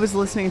one, I was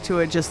listening to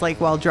it just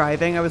like while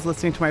driving. I was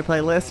listening to my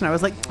playlist, and I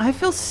was like, I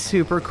feel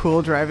super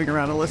cool driving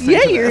around and listening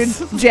Yeah, to you're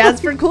this.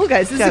 Jazz for Cool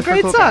Guys. This is a Jazz for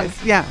great Cool song.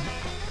 Guys. Yeah.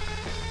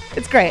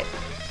 It's great.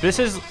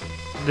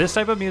 This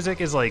type of music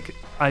is like,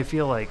 I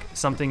feel like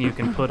something you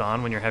can put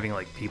on when you're having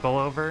like people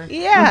over.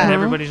 Yeah. And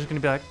everybody's just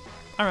going to be like,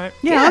 all right.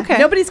 Yeah, okay.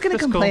 Nobody's gonna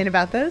That's complain cool.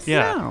 about this.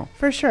 Yeah. No.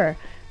 For sure.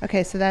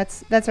 Okay, so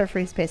that's our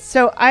free space.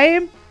 So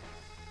I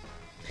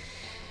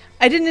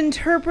didn't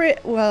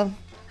interpret well.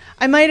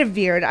 I might have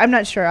veered. I'm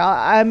not sure.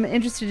 I'm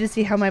interested to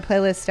see how my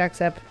playlist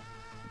stacks up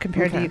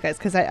compared to Okay. you guys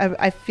because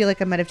I feel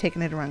like I might have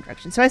taken it a wrong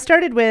direction. So I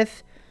started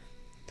with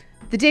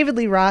the David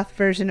Lee Roth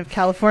version of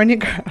California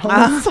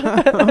Girls.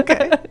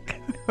 Okay.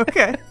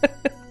 Okay.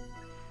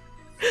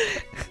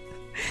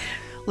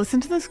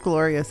 Listen to this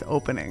glorious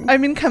opening. I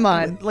mean, come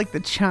on. Like the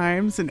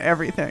chimes and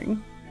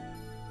everything.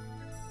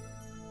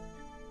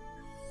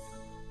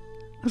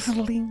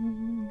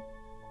 Zling.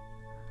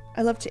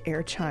 I love to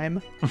air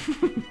chime.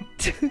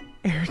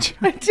 Air chime.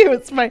 I do.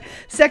 It's my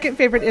second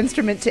favorite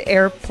instrument to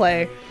air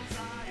play.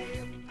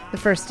 The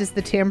first is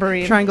the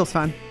tambourine. Triangle's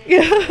fun.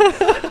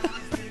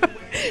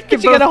 But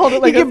you gotta hold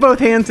it like you a get both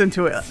hands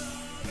into it.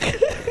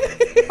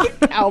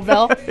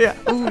 cowbell. Yeah.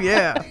 Oh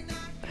yeah.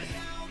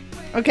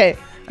 Okay.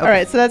 All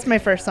right. So that's my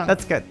first song.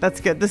 That's good. That's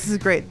good. This is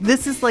great.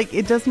 This is like,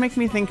 it does make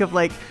me think of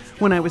like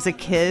when I was a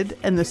kid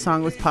and the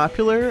song was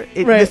popular.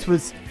 Right.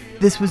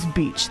 This was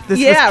beach. This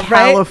Yeah, was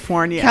right?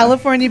 California.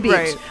 California Beach.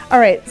 Right. All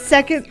right.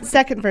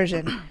 Second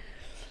version.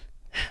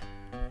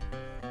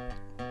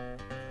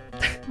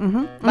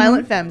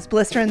 Violent Femmes,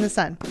 Blister in the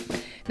Sun.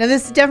 Now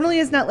this definitely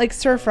is not like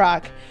surf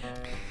rock,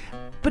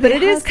 but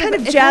it is has kind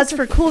of it jazz has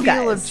for a cool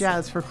feel guys. of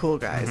jazz for cool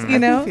guys. Mhm. I You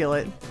know? can feel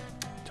it.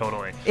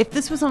 Totally. If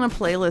this was on a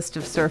playlist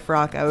of surf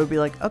rock, I would be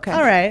like, okay,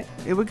 All right.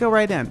 it would go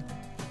right in.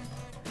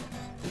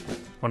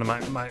 One of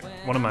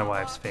my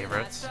wife's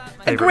favorites.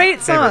 A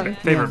great song.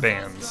 Favorite Yeah.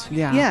 bands.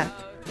 Yeah. Yeah.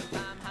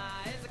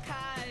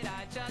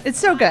 It's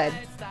so good.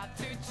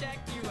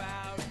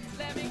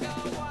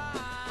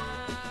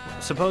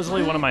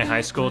 Supposedly one of my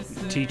high school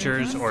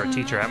teachers or a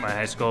teacher at my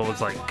high school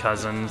was like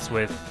cousins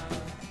with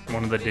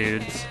one of the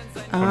dudes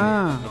from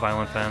Ah. the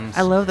Violent Femmes.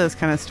 I love those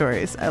kind of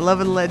stories. I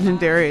love a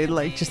legendary,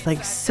 like, just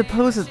like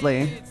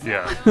supposedly.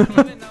 Yeah.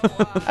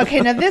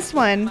 Okay, now this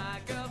one,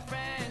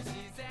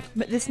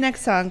 but this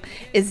next song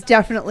is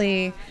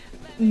definitely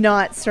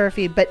not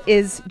surfy, but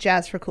is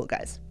jazz for cool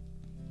guys.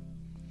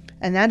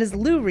 And that is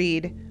Lou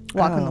Reed,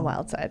 Walk on the Oh.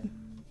 Wild Side.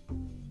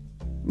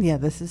 Yeah,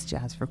 this is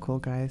jazz for cool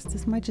guys.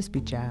 This might just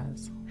be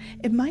jazz.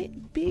 It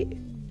might be,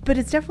 but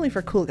it's definitely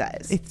for cool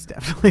guys. It's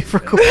definitely for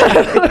cool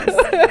guys.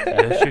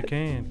 Yes, you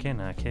can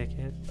I kick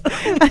it?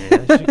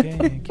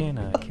 Yes, you can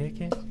I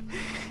kick it?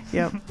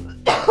 Yep.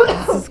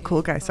 This is a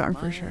cool guy song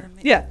for sure.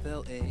 Yeah.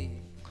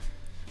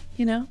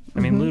 You know? I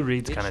mean, Lou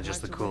Reed's kind of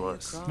just the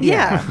coolest.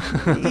 Yeah.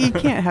 You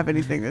can't have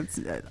anything that's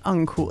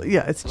uncool.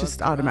 Yeah, it's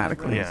just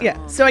automatically. Yeah.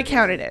 Yeah. So I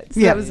counted it. So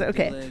Yeah. that was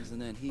okay.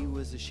 And then he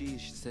was a she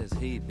says,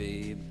 hey,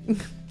 babe.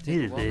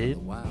 Hey, babe.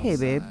 Hey,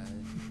 babe.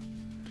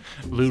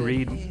 Lou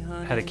Reed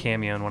had a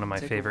cameo in one of my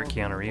favorite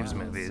Keanu Reeves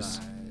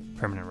movies,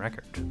 Permanent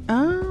Record.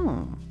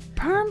 Oh,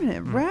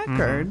 permanent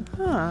record.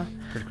 Huh.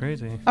 Pretty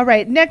crazy. All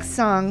right. Next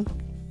song.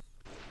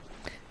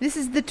 This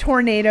is the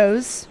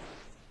Tornadoes,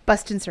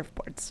 Bustin'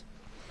 Surfboards.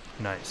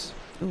 Nice.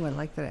 Ooh, I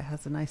like that it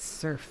has a nice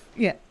surf.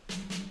 Yeah.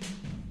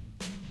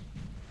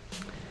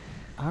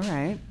 All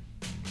right.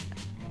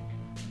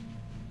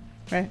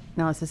 Right.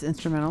 Now, is this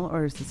instrumental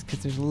or is this because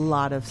there's a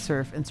lot of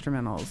surf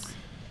instrumentals?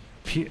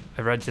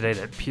 I read today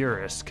that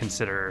purists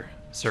consider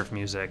surf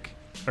music,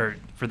 or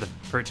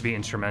for it to be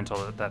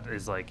instrumental, that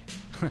is like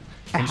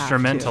have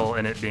instrumental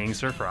in it being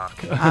surf rock.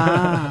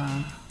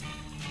 Ah.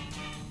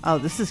 Oh,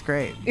 this is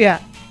great.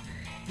 Yeah.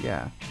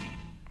 Yeah.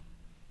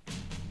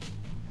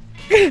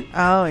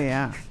 Oh,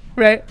 yeah.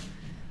 Right.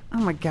 Oh,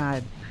 my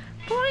God.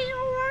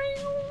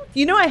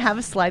 You know I have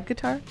a slide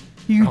guitar?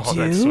 You Oh, do?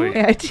 that's sweet.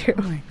 Yeah, I do.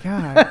 Oh, my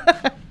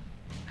God.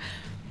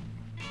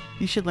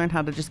 You should learn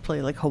how to just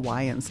play like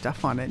Hawaiian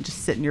stuff on it and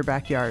just sit in your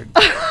backyard.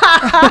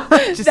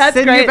 Just That's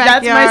sit in your great.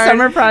 That's my backyard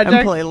summer project.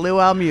 And play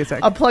luau music.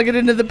 I'll plug it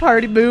into the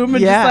party boom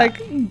and yeah.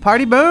 just like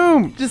Party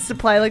boom. just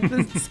supply like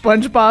the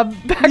SpongeBob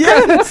background.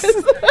 Yes.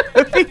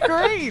 That'd be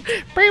great.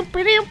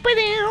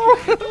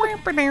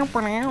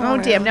 Oh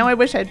damn! Now I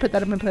wish I'd put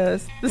that on my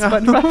playlist. The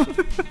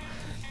SpongeBob.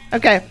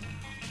 Okay.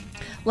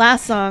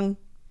 Last song.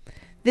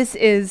 This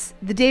is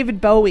the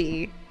David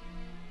Bowie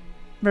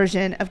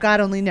version of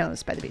 "God Only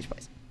Knows" by the Beach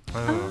Boys.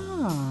 Oh.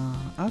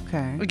 Oh,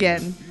 okay.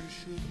 Again,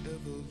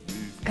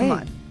 come Hey,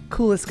 on,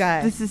 coolest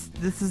guy. This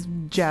is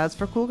jazz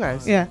for cool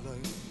guys. Yeah.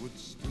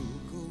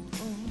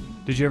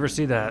 Did you ever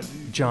see that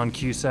John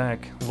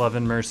Cusack Love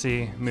and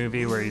Mercy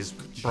movie where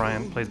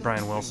plays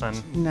Brian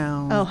Wilson?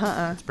 No.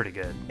 Oh, It's pretty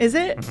good. Is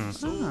it?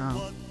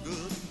 Oh.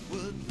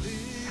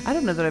 I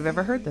don't know that I've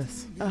ever heard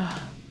this.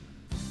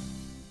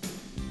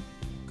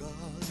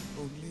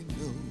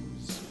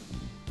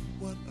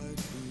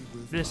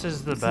 This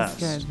is the This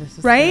best. is good. This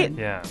is Right? good.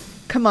 Yeah.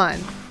 Come on.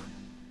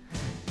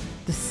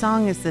 The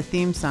song is the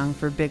theme song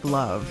for Big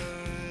Love.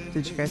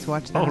 Did you guys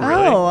watch that? Oh,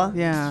 really? Oh.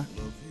 Yeah.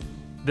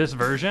 This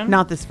version?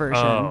 Not this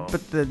version, Oh.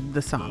 but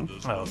the song.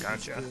 Oh,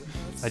 gotcha.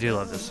 I do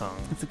love this song.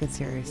 It's a good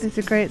series. It's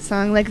a great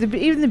song. Like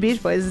even the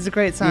Beach Boys is a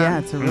great song. Yeah,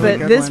 it's a really But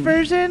good this one.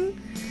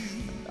 version,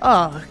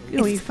 oh,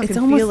 you fucking it's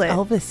almost feel it.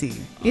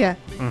 Elvis-y. Yeah.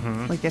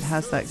 Mm-hmm. Like it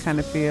has that kind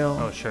of feel.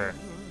 Oh, sure.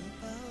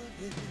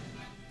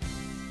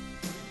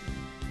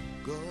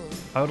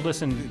 I would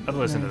listen to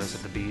this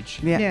at the beach.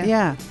 Yeah. Yeah.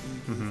 Yeah.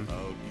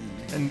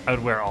 And I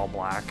would wear all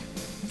black.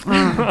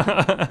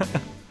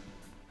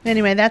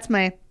 Anyway, that's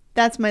my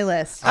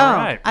list. All Oh,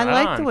 right, I right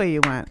like on. the way you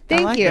went. I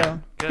Thank like you. it.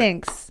 Good.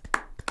 Thanks.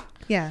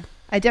 Yeah.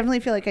 I definitely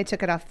feel like I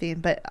took it off theme,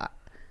 but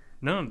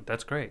No,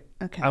 that's great.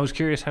 okay. I was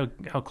curious how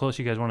close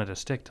you guys wanted to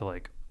stick to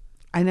like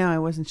I know. I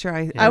wasn't sure.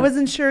 I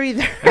wasn't sure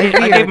either. I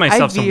veered. gave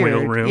myself some veered.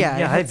 wiggle room. Yeah,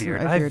 Yeah, I had some-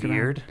 veered. I I veered around.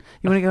 veered.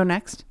 You want to go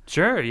next?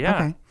 Sure,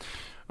 yeah.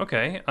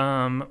 Okay. Okay.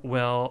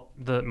 Well,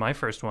 my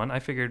first one, I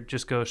figured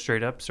just go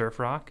straight up surf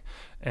rock,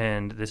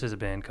 and this is a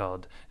band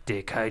called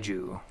De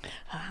Kaiju.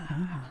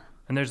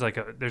 And there's like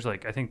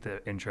I think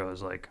the intro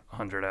is like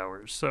 100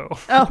 hours, so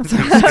Oh. it's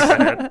gonna skip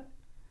ahead.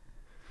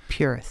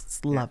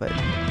 Purists love it.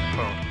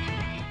 Well,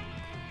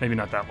 maybe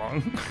not that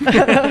long.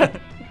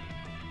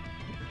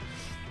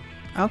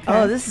 Okay.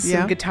 Oh, this is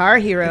some Guitar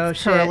Hero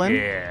It's shit. curling.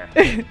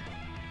 Yeah.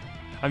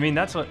 I mean,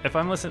 that's what if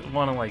I'm want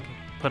to like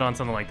put on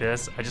something like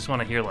this, I just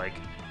want to hear like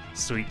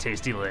sweet,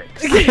 tasty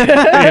licks. You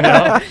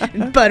know,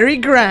 Buttery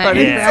grind.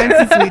 Buttery Yeah.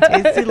 Grinds and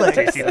Sweet Tasty Licks.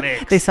 tasty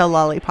licks. They sell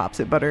lollipops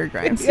at Buttery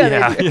Grinds.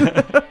 Yeah.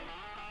 Yeah.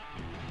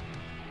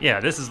 Yeah,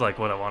 this is like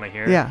what I want to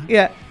hear. Yeah.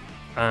 Yeah.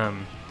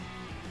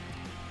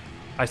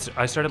 I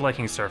started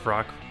liking surf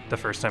rock the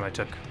first time I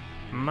took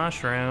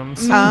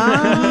mushrooms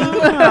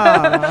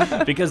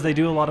Ah. because they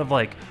do a lot of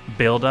like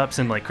build-ups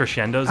and like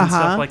crescendos and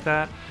stuff like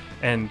that.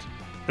 And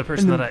the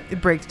person And that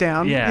it breaks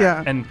down.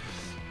 yeah, and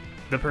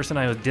the person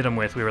I did them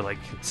with, we were like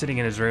sitting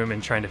in his room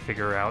and trying to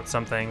figure out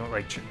something,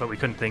 like, but we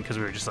couldn't think because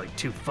we were just like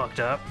too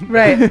fucked up.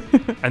 Right.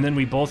 And then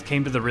we both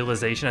came to the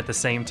realization at the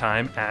same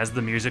time as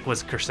the music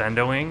was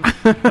crescendoing,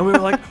 and we were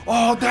like,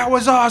 "Oh, that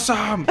was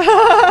awesome!"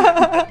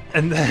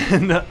 And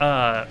then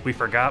we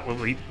forgot what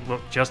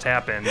just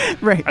happened,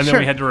 Right, And then sure.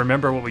 we had to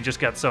remember what we just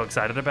got so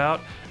excited about,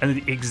 and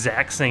the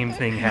exact same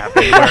thing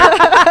happened. Where,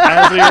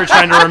 as we were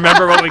trying to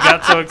remember what we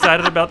got so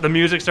excited about, the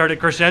music started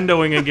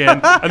crescendoing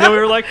again, and then we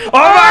were like, "Oh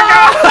my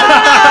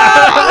god!"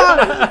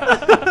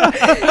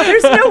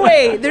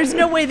 There's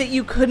no way that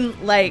you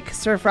couldn't like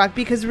surf rock,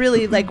 because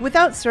really, like,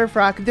 without surf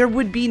rock there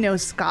would be no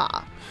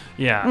ska.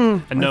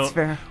 Yeah, and that's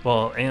fair.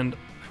 Well, and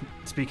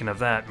speaking of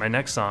that, my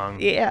next song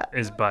Yeah.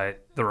 is by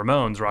the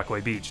Ramones,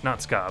 Rockaway Beach,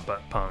 not ska,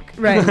 but punk.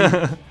 Right.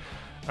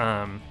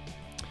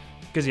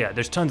 Because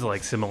there's tons of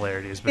like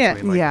similarities Yeah.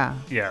 between like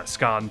Yeah.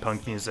 ska and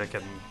punk music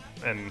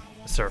and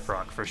surf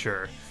rock for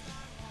sure.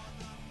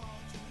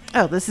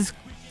 Oh, this is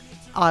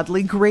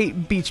oddly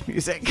great beach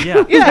music.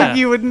 Yeah. Yeah.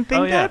 You wouldn't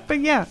think Oh, yeah. that, but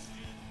yeah.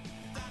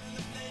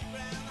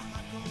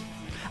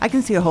 I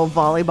can see a whole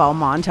volleyball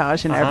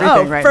montage and everything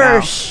Oh, right for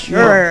now.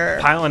 sure.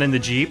 Piling in the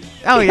Jeep.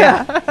 Oh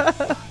yeah.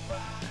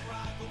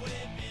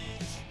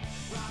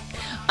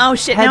 Oh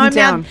shit! Heading Now I'm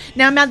down. mad.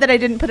 Now I'm mad that I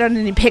didn't put on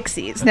any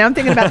Pixies. Now I'm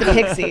thinking about the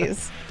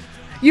Pixies.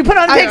 You put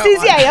on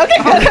Pixies? Yeah. Okay.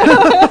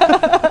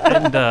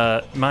 And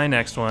my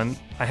next one,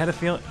 I had a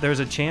feeling there was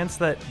a chance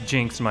that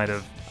Jinx might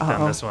have done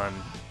Uh-oh. this one,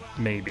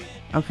 maybe.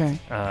 Okay.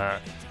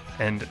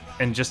 And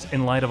just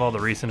in light of all the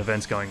recent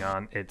events going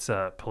on, it's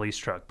Police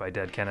Truck by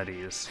Dead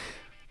Kennedys.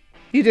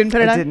 You didn't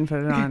put it I on. didn't put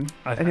it on.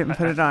 I didn't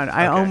put it on.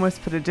 I Okay.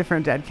 almost put a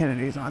different Dead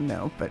Kennedys on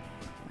though, but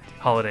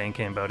Holiday in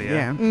Cambodia.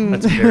 Yeah.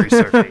 That's very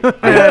surfy. yeah,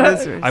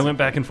 that's very I went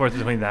back and forth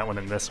between that one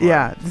and this one.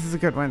 Yeah, this is a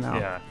good one though.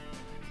 Yeah.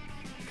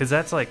 Because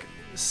that's like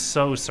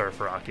so surf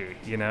rocky,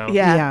 you know?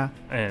 Yeah. Yeah.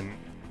 And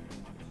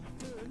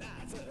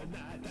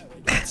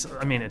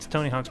it's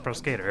Tony Hawk's Pro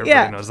Skater. Everybody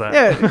Yeah. knows that.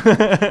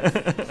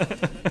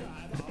 Yeah.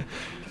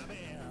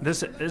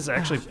 This is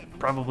actually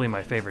probably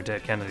my favorite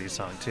Dead Kennedys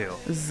song too.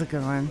 This is a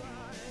good one.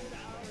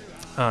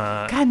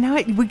 Uh, God, now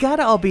we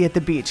gotta all be at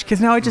the beach because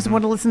now I just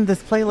want to listen to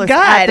this playlist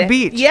God. at the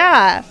beach.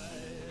 Yeah.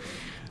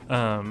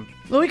 um,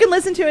 Well, we can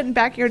listen to it in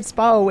Backyard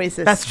Spa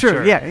Oasis. That's true.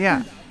 Sure. Yeah,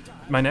 yeah.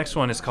 my next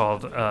one is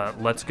called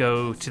 "Let's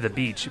Go to the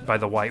Beach" by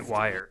the White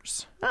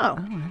Wires. Oh. Oh,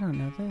 I don't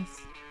know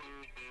this.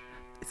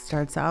 It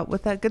starts out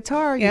with that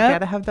guitar. You Yep.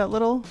 gotta have that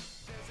little.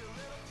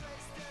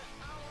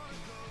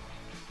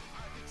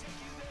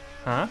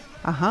 Huh?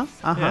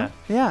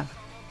 Yeah.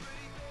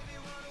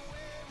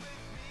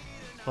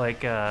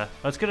 Like,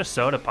 let's get a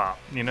soda pop,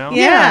 you know?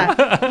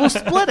 Yeah. We'll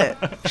split it.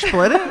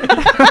 Split it?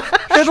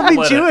 It'll be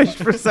Split it. Jewish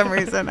for some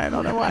reason. I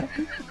don't know why.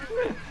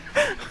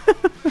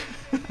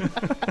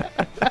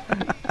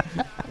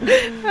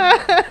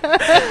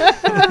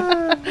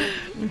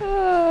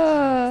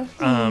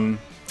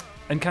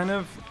 And kind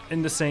of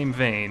in the same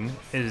vein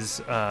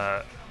is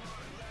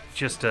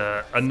just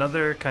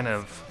another kind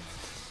of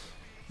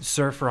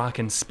surf rock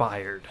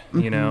inspired,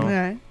 you know? All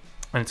right.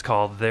 And it's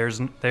called There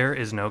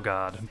Is No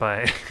God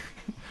by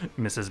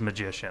Mrs.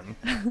 Magician.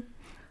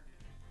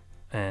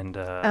 And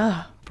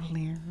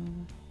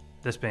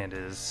this band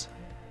is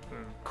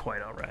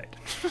quite all right.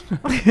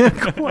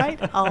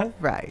 Quite all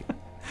right.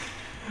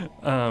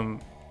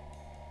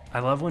 I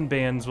love when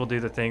bands will do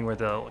the thing where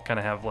they'll kind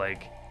of have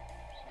like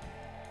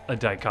a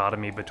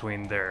dichotomy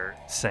between their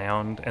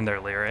sound and their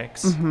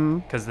lyrics.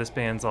 Because this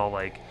band's all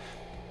like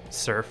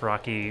surf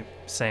rocky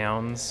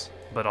sounds,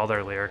 but all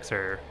their lyrics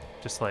are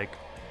just like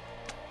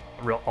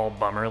all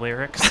bummer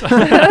lyrics.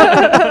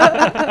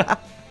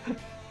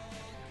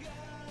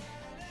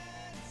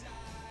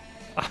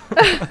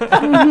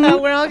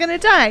 We're all gonna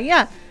die.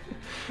 Yeah.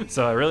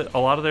 So a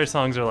lot of their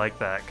songs are like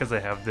that because they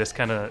have this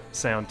kind of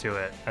sound to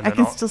it. And I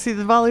then can still see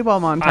the volleyball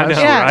montage. I know,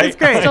 Yeah, right? it's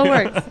great. Still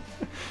works.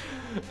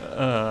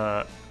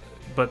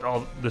 but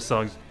all the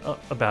songs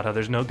about how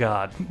there's no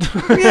God.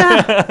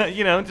 Yeah.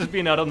 You know, just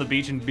being out on the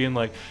beach and being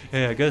like,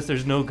 hey, I guess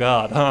there's no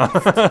God, huh?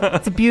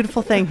 It's a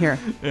beautiful thing here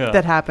Yeah.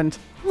 that happened.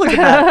 Look at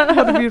that.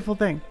 What a beautiful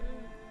thing.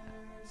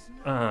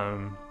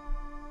 And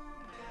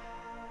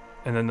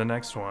then the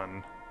next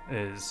one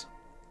is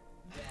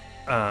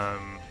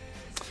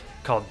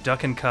called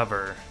Duck and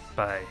Cover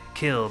by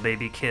Kill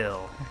Baby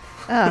Kill.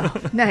 Oh,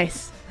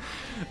 nice.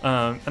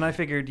 And I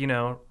figured,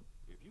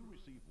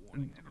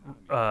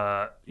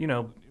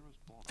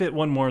 fit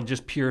one more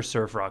just pure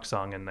surf rock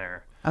song in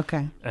there.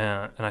 Okay.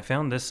 And I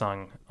found this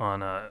song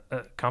on a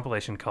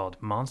compilation called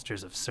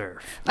Monsters of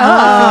Surf.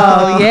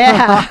 Oh,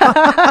 yeah.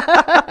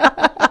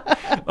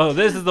 Oh,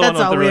 this is the That's one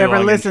with all the we really ever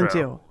long listened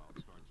intro.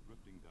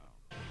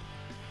 to.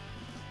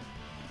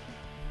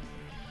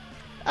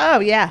 Oh,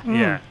 yeah.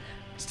 Yeah.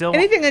 Still.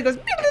 Anything that goes.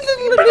 Yeah.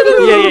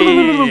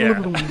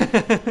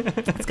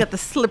 It's got the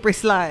slippery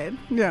slide.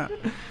 Yeah.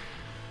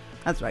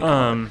 That's right.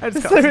 I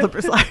just call it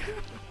slippery slide.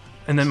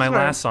 And then my Sorry.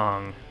 last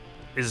song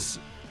is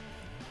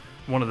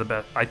one of the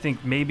best. I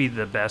think maybe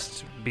the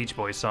best Beach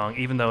Boys song,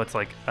 even though it's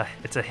like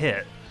it's a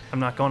hit. I'm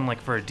not going like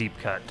for a deep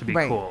cut to be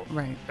Right, cool.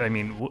 right. I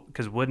mean,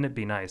 because Wouldn't It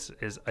Be Nice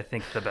is I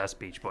think the best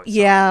Beach Boys.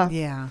 Yeah.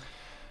 Yeah,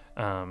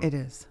 Song. it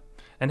is.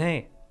 And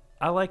hey,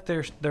 I like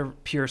their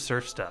pure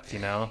surf stuff.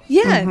 Yeah.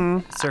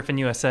 Surfing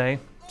USA.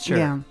 Sure.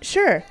 Yeah.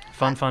 Sure.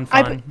 Fun.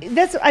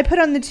 I put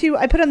on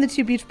the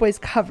two Beach Boys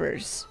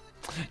covers.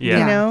 Yeah.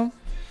 You know.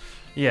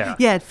 Yeah.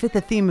 Yeah, it fit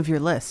the theme of your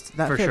list.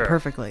 That For fit sure.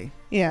 perfectly.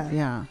 Yeah.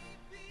 Yeah.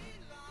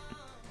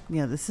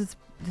 Yeah, this is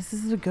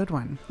a good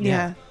one.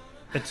 Yeah.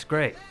 It's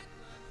great.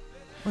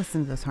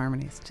 Listen to those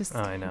harmonies. Just Oh,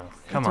 I know.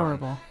 Come on.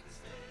 adorable.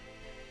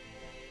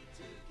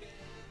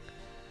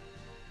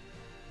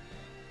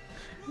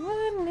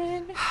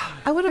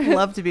 I would have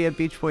loved to be a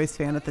Beach Boys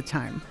fan at the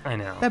time. I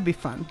know. That'd be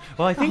fun.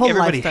 Well, I The think whole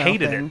everybody lifestyle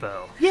hated thing. it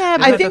though. Yeah,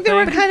 Isn't I that think the they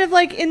were thing? kind of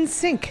like in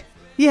sync.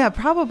 Yeah,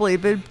 probably,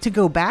 but to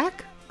go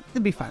back,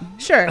 it'd be fun.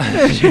 Sure.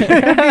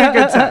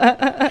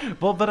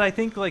 Well, but I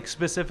think like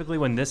specifically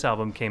when this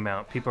album came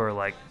out, people were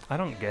like, I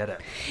don't get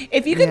it.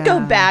 If you could go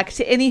Yeah. back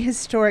to any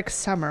historic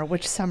summer,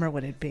 which summer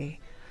would it be?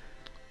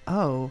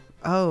 Oh.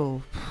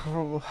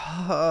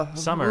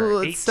 Summer, Ooh,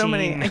 it's so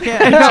many. 18. I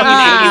can't.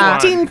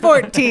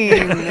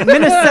 1814,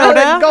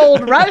 Minnesota.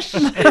 Gold Rush.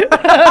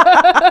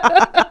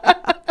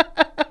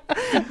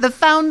 The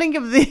founding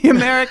of the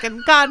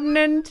American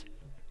continent.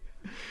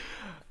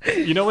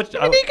 You know what?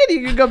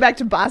 You could go back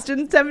to Boston,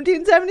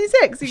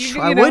 1776. You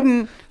could, I you know.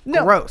 wouldn't.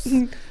 No. Gross.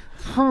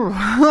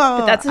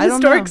 But that's a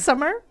historic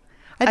summer.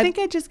 I think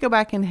I'd just go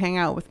back and hang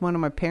out with one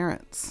of my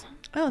parents,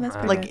 Oh, that's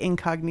pretty like good.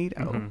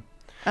 incognito.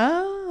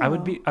 Oh. I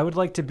would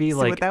like to be See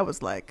like what that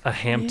was like. a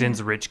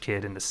Hamptons rich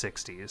kid in the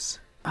 60s.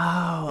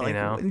 Oh, you like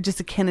know? just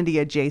a Kennedy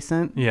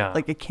adjacent. Yeah.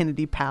 Like a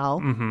Kennedy pal.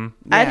 Mm-hmm.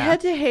 I'd Yeah.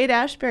 head to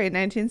Haight-Ashbury in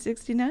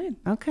 1969.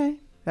 Okay.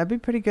 That'd be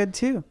pretty good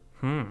too.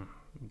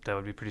 That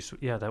would be pretty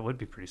sweet. Yeah, that would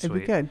be pretty It'd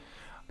sweet. be good.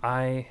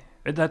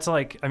 That's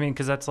like, I mean,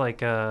 because that's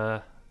like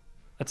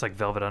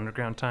Velvet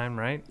Underground time,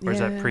 right? Or is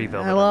that Yeah,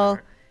 pre-Velvet well,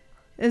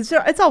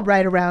 Underground? it's all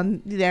right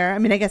around there. I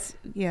mean, I guess,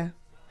 yeah.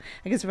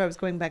 I guess if I was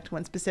going back to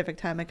one specific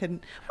time, I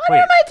couldn't. Why Wait.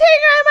 am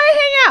I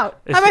hang out?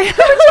 Is- I mean,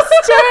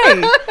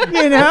 just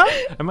stay. You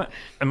know,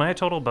 Am I a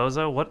total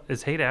bozo? What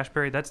is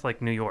Haight-Ashbury? That's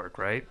like New York,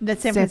 right?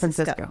 That's San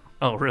Francisco.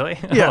 Oh, really?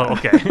 Yeah. Oh,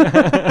 okay.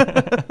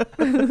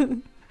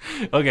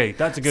 Okay,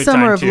 that's a good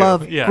Summer time of too.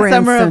 Love. Yeah. Grand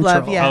Summer of Love,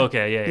 Central. yeah. Oh,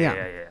 okay. Yeah.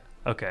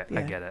 Yeah. Okay, I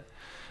Yeah. get it.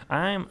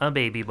 I'm a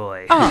baby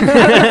boy.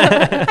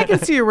 I can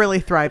see you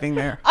really thriving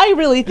there. I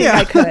really think Yeah.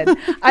 I could.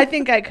 I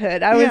think I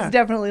could. I Yeah. was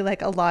definitely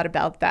like a lot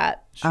about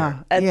that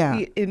Sure. Yeah.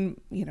 in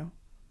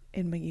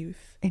my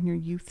youth. In your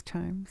youth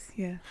times.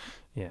 Yeah.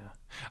 Yeah.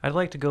 I'd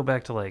like to go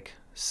back to like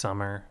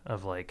summer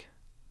of like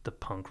the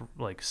punk,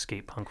 like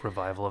skate punk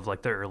revival of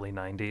like the early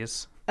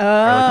 90s. Or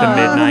like the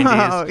mid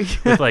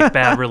 90s with like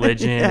Bad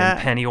Religion Yeah. and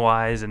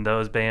Pennywise and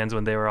those bands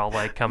when they were all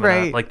like coming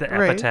Right, up, like the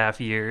right.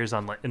 Epitaph years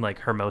on like in like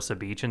Hermosa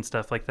Beach and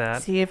stuff like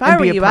that. See, if And I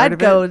were be a you, part I'd of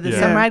go it. this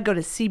Yeah. summer. I'd go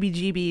to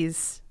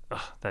CBGB's. Ugh,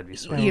 that'd be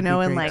sweet. That You would know,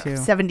 be in great, like too.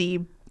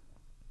 78.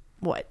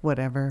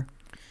 Whatever.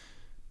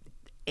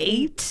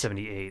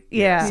 78.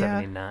 Yeah.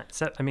 79.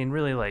 I mean,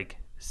 really like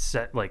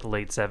like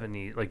late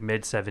 70s, like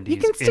mid 70s You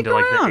can stick into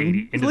like around. the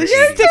 80s. Into At the least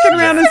you're 80s. sticking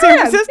around in San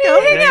Francisco. Yeah,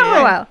 hang out for a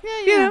yeah. while.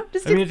 Yeah, You know,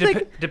 just I mean, it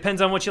like,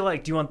 depends on what you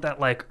like. Do you want that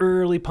like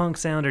early punk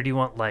sound, or do you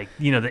want like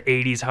the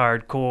 80s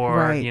hardcore?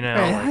 Right. You know,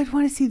 Right. like- I'd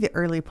want to see the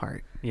early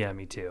part yeah,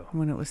 me too.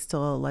 when it was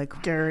still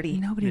like dirty.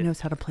 nobody Yeah. knows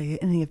how to play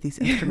any of these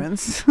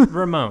instruments.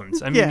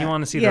 Ramones. I mean, Yeah. you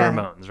want to see Yeah.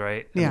 the Ramones,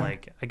 right? And Yeah.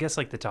 like, I guess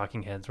like the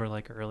Talking Heads were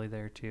like early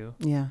there too.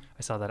 Yeah.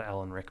 I saw that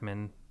Alan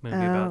Rickman movie Oh.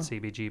 about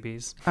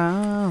CBGBs.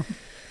 Oh,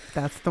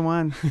 that's the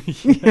one.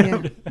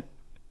 Yeah.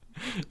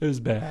 It was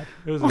bad.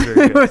 It was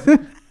very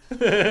good.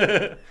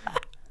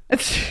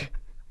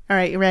 All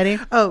right, you ready?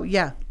 Oh,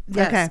 yeah.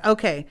 Yes.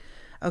 Okay.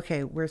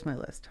 Okay. Where's my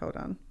list? Hold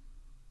on.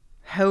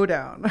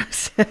 I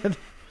said,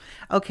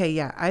 okay.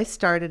 Yeah. I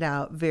started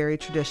out very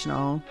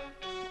traditional.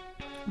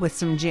 with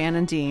some Jan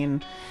and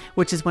Dean,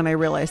 which is when I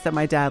realized that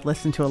my dad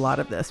listened to a lot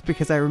of this,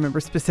 because I remember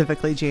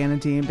specifically Jan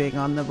and Dean being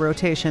on the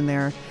rotation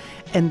there.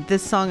 And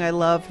this song I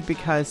loved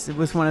because it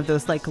was one of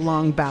those like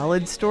long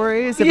ballad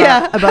stories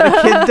about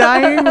a kid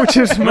dying, which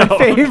is my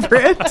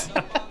favorite.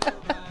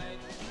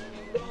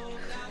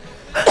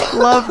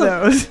 Love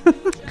those.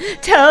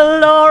 Tell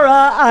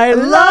Laura I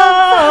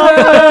love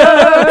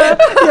her.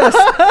 Yes,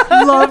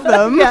 love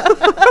them. Yeah.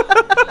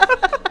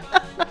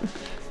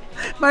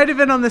 Might have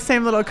been on the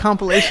same little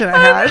compilation I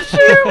had.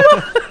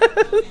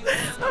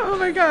 Oh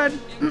my God.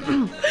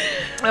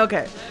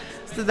 Okay.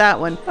 So that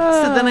one.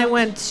 So then I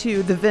went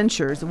to The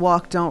Ventures,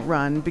 Walk, Don't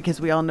Run, because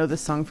we all know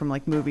this song from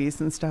like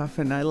movies and stuff,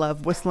 and I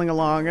love whistling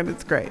along, and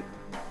it's great.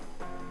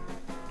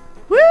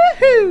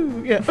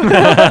 Woohoo! Yeah.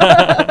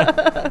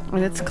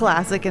 And it's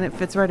classic, and it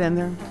fits right in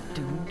there.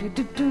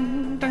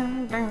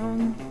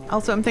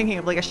 Also, I'm thinking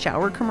of like a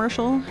shower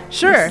commercial.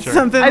 Sure.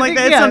 Something like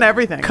that. It's on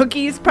everything.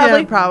 Cookies,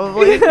 probably. Yeah,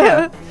 probably.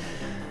 Yeah.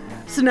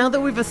 So now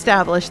that we've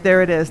established,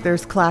 there it is.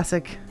 There's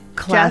classic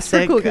Jazz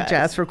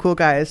for Cool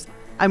Guys.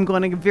 I'm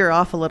going to veer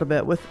off a little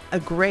bit with a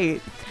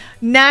great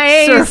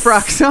Nice. surf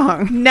rock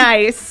song.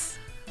 Nice.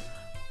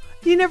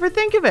 You never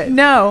think of it.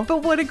 No.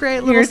 But what a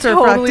great little You're surf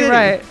rock totally ditty.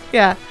 right.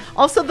 Yeah.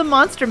 Also the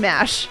Monster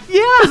Mash.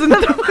 Yeah.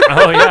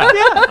 Oh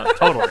yeah,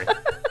 totally.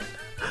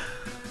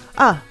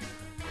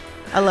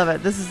 I love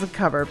it. This is a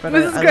cover, but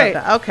This is I great.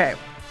 love that. Okay.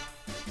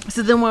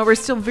 So then while we're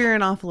still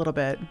veering off a little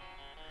bit,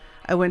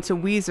 I went to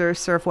Weezer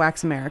Surf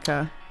Wax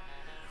America,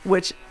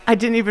 which I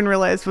didn't even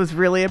realize was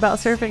really about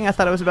surfing. I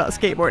thought it was about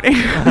skateboarding.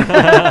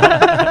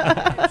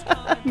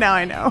 Now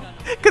I know,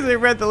 because I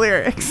read the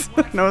lyrics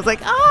and I was like,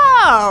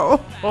 oh,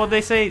 Well,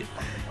 they say,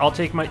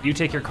 you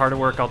take your car to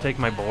work, I'll take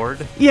my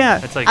board. yeah.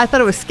 It's like- I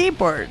thought it was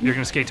skateboard. You're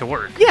gonna skate to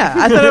work. Yeah,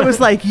 I thought it was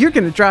like, you're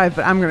going to drive,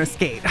 but I'm going to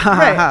skate. Ha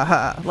Right. ha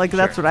ha. Like,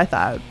 that's what I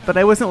thought. But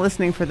I wasn't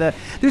listening for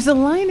there's a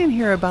line in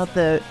here about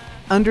the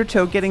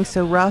undertow getting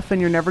so rough and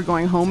you're never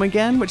going home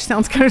again, which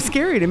sounds kind of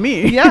scary to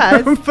me.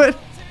 Yeah. But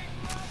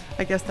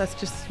I guess that's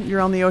just,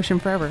 you're on the ocean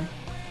forever.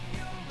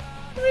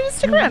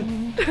 Stick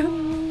around.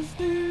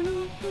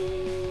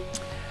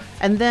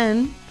 And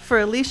then for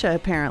Alicia,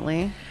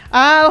 apparently,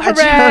 Oh,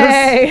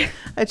 hooray.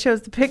 I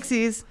chose the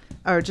Pixies,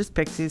 or just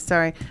Pixies,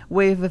 sorry,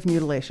 Wave of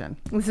Mutilation.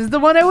 This is the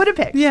one I would have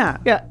picked. Yeah.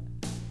 Yeah.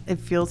 It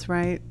feels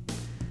right.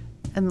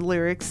 And the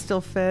lyrics still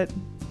fit.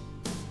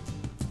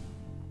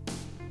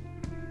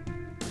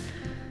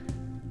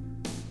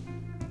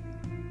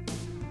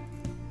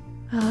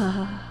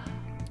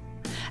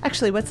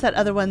 Actually, what's that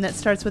other one that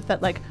starts with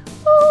that like,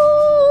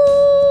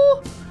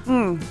 oh?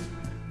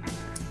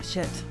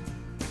 Shit.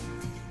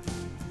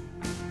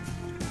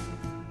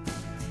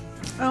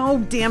 Oh,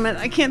 damn it.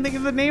 I can't think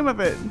of the name of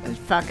it.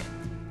 Fuck.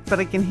 But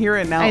I can hear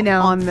it now I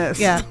know. on this.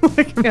 Yeah.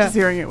 Like I'm Yeah. just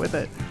hearing it with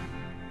it.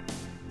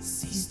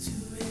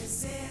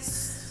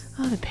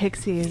 Oh, the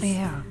Pixies.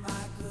 Yeah.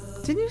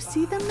 Didn't you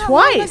see them not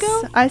long Twice.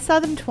 ago? I saw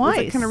them Was twice.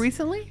 it kind of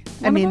recently?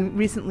 I mean,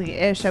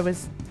 recently-ish. I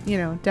was,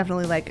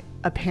 definitely like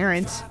a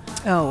parent.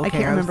 Oh, okay. I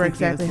can't remember was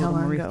thinking exactly it was a how little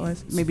long more ago it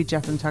was. Maybe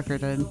Jeff and Tucker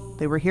did.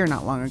 They were here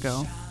not long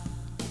ago.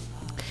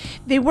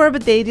 They were,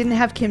 but they didn't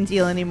have Kim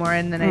Deal anymore,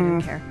 and then I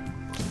didn't care.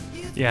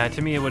 Yeah,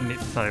 to me,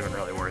 it's not even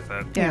really worth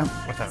it. Yeah.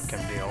 Without Kim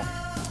Deal.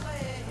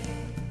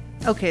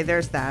 Okay,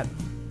 there's that.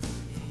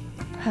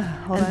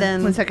 Hold And on.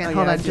 then- 1 second. oh,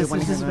 Hold yeah, I on. do Just,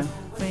 wanna just, hear just-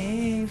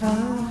 Wave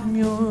of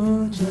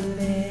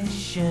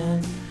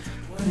mutilation.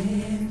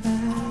 Wave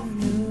of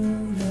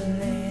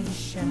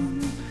mutilation.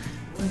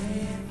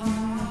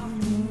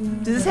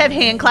 Does this have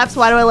hand claps?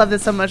 Why do I love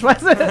this so much? Why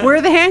is it? Where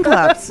are the hand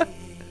claps?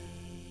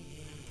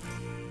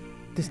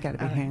 There's got to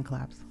be hand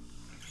claps.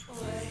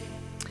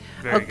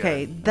 Very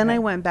Okay, good. then I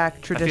went back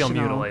I traditional. feel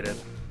mutilated.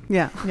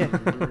 Yeah.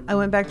 I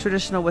went back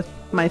traditional with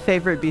my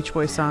favorite Beach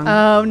Boys song.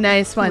 Oh,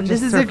 nice one. Which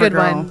This is is a Surfer good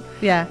Girl. one.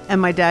 Yeah. And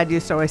my dad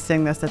used to always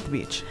sing this at the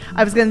beach.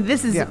 I was gonna.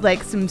 This is Yeah.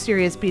 like some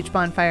serious beach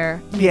bonfire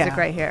music Yeah.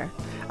 right here.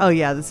 Oh,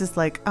 yeah. This is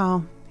like,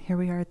 oh, here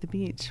we are at the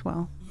beach.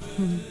 Well,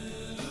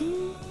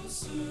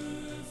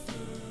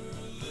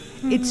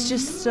 it's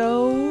just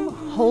so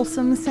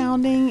wholesome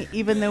sounding,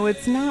 even though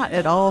it's not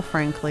at all,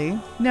 frankly.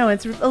 No,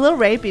 it's a little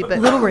rapey, but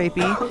A little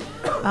rapey.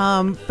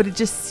 But it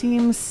just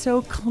seems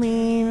so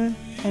clean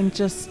and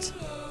just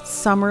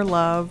summer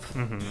love.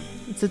 Mm-hmm.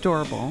 It's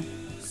adorable.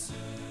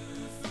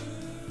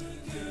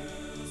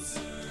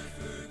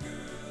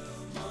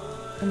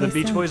 And The they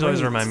Beach sound Boys always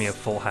great. remind me of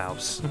Full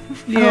House.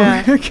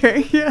 yeah. Oh,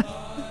 okay, yeah.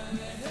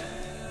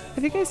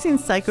 Have you guys seen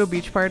Psycho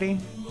Beach Party?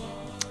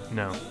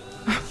 No.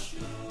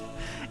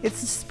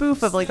 It's a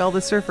spoof of like all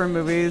the surfer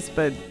movies,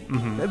 but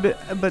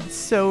but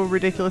so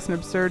ridiculous and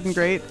absurd and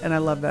great, and I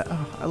love that.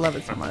 Oh, I love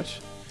it so much.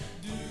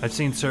 I've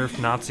seen Surf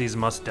Nazis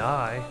Must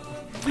Die.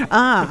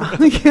 Ah,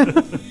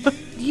 yeah.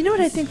 You know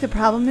what I think the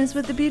problem is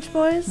with the Beach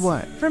Boys?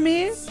 What? For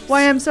me?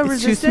 Why I'm so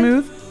It's too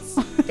resistant?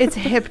 smooth. It's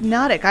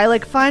hypnotic. I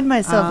like find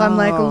myself. I'm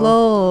like Oh.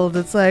 lulled.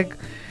 It's like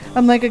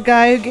I'm like a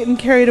guy getting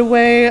carried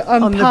away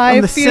on On pie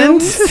the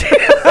fumes. scent?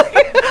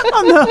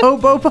 On the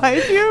hobo pie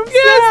fumes?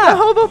 Yes, the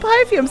hobo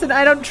pie fumes, and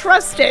I don't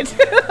trust it.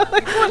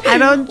 I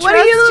don't What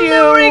are you trust you.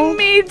 luring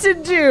me to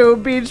do,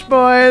 Beach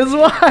Boys?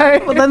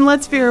 Why? Well, then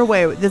let's veer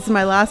away. This is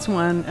my last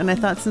one, and I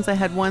thought since I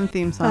had one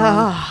theme song,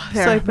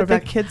 there, so I we're put the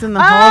back. Kids in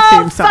the Hall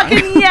theme song.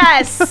 Fucking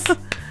yes!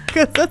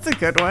 'Cause that's a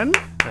good one.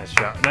 Nice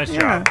job. Nice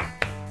Yeah. job.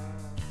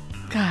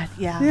 God,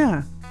 yeah.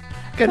 Yeah.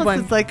 Good Plus one.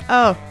 It's like,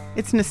 oh,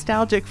 it's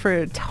nostalgic for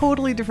a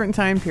totally different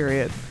time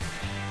period.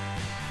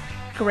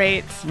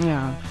 Great.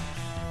 Yeah.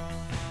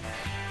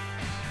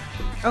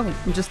 Oh,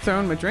 I'm just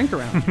throwing my drink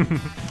around.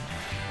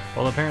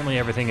 Well, apparently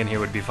everything in here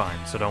would be fine,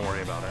 so don't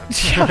worry about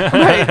it.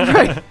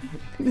 Right.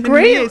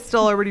 Great. It may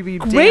still already be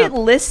Great damp.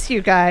 lists,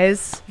 you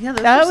guys. Yeah,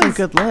 those That are some was-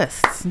 good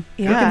lists. Yeah.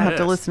 You're gonna have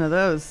to Yes. listen to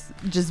those.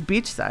 Just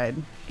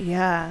beachside.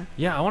 Yeah.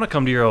 Yeah, I want to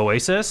come to your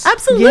oasis.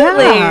 Absolutely.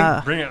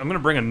 Yeah. I'm gonna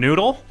bring a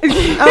noodle. Oh,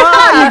 you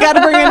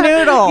gotta bring a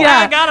noodle. Yeah.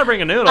 I gotta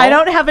bring a noodle. I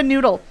don't have a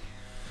noodle.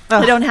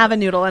 Ugh. I don't have a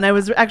noodle, and I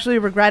was actually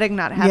regretting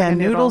not having Yeah, a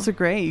noodle. noodles are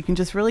great. You can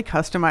just really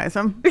customize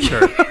them.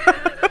 Sure.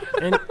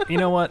 And you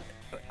know what?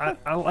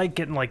 I like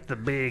getting like the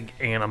big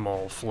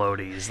animal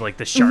floaties, like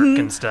the shark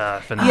and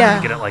stuff, and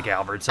Yeah. get it like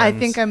Albertsons. I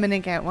think I'm gonna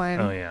get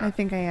one. Oh, yeah. I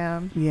think I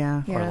am.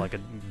 Yeah. Yeah. Or like a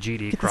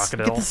GD Get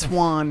crocodile. the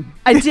swan.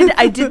 I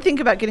did think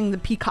about getting the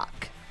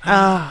peacock.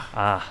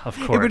 Of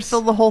course. It would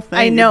fill the whole thing.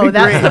 I It'd know, be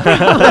that's great.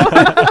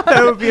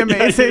 That would be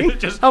amazing.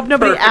 Just Hope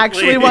nobody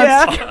actually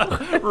wants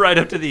perfectly right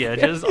up to the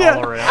edges, Yeah.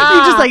 all around.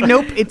 You're just like,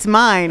 nope, it's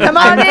mine. Come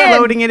on I'm in.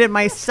 floating it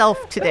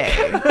myself today.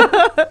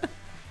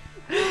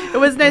 It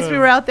was nice. We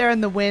were out there,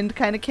 and the wind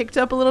kind of kicked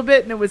up a little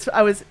bit, and I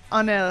was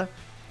on a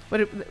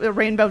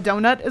rainbow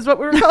donut is what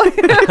we were calling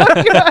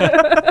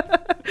it.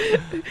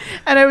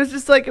 And I was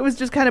just like, it was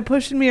just kind of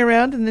pushing me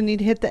around, and then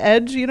you'd hit the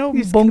edge, you know,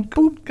 just boom,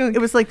 It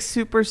was like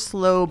super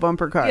slow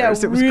bumper cars. yeah, it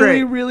was really,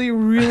 great. really,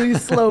 really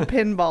slow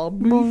pinball.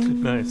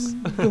 Boom. Nice.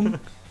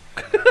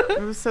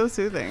 It was so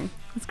soothing.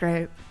 It's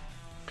great.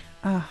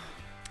 Ah.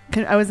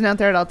 I wasn't out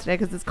there at all today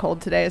because it's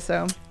cold today,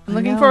 so I'm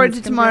looking I know, forward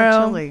it's to gonna be all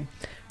tomorrow. chilly.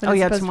 When Oh, it's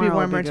yeah, supposed to be tomorrow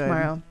will be warmer good.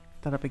 tomorrow.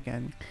 That'll be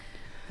good.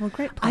 Well,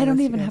 great. I don't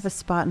even have a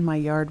spot in my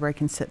yard where I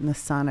can sit in the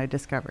sun, I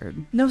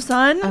discovered. no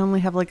sun. I only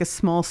have like a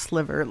small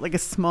sliver, like a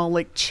small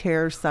like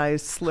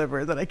chair-sized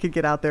sliver that I could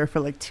get out there for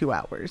like 2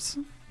 hours.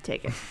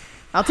 Take it.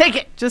 I'll take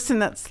it. Just in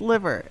that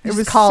sliver. You It was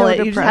just call so it.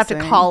 You just have to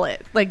depressing. call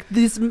it. Like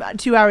these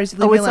 2 hours.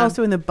 Leave Oh, me it's alone.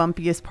 also in the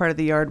bumpiest part of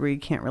the yard where you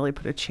can't really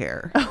put a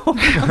chair.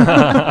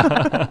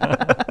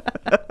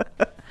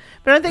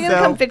 But aren't they gonna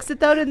So, come fix it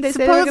though? Didn't they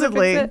say they were gonna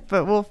Supposedly, fix it?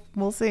 but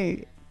we'll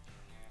see.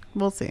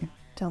 We'll see.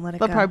 Don't let it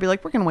They'll go. probably be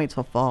like, we're gonna wait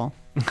till fall.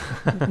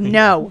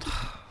 No.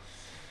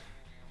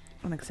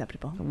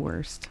 Unacceptable. The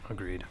worst.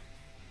 Agreed.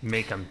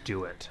 Make them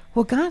do it.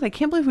 Well, God, I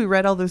can't believe we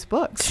read all those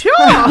books. Sure.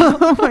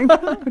 Oh my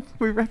God,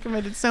 we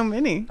recommended so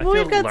many. I Well,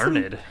 feel we've got some-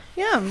 learned.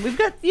 Yeah, we've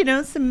got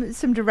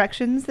some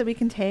directions that we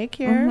can take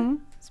here. Mhm.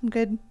 Some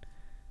good.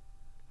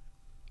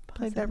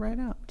 Played that right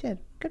out. Did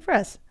good for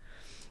us.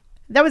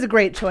 That was a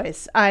great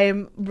choice.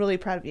 I'm really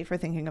proud of you for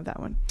thinking of that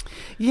one.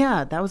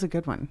 Yeah, that was a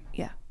good one.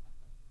 Yeah.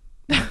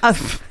 I'm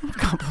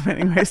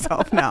complimenting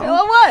myself now.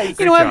 Well, it was.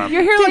 You know Great what? job.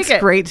 Your hair Take looks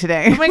it. great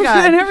today. Oh my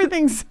God. And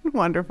everything's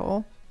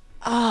wonderful.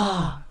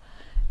 Oh.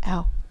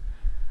 Ow.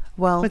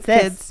 Well, What's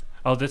this? kids.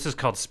 Oh, this is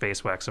called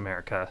Space Wax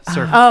America.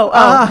 Surf. Oh.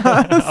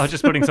 I was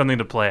just putting something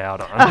to play out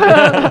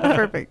on.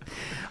 Perfect.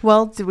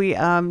 Well, do we?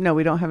 No,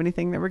 we don't have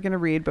anything that we're going to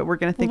read, but we're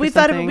going to think We of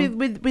thought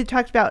something. we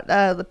talked about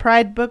the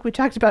Pride book. We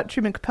talked about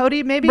Truman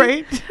Capote, maybe.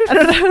 Right? I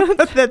don't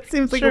know. That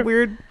seems like Sure. a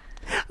weird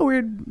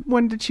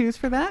one to choose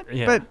for that.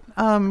 Yeah.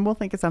 But we'll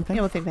think of something.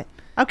 Yeah, we'll think of it.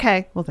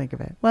 Okay. We'll think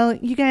of it. Well,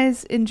 you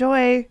guys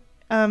enjoy.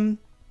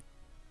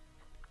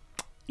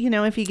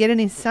 If you get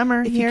any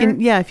summer If here, you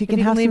can, if you can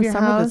have leave some your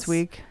summer house, this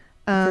week.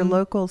 If you're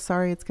local,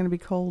 sorry, it's going to be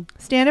cold.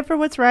 stand up for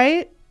what's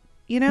right.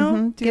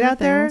 Mhm, do Get the out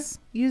there, things.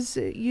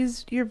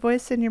 use your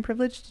voice and your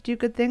privilege to do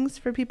good things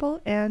for people,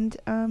 and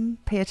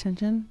Pay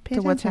attention Pay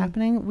to what's attention.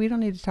 happening. We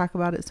don't need to talk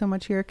about it so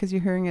much here because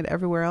you're hearing it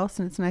everywhere else,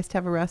 and it's nice to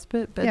have a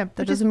respite. But Yeah, that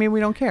but doesn't mean we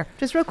don't care.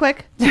 just real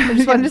quick, I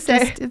just wanted to Yeah,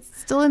 say, it's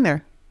still in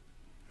there.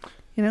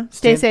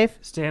 stay safe,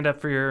 Stand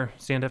up for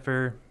stand up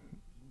for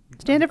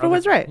other-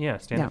 what's right, Yeah,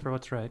 stand Yeah. up for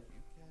what's right.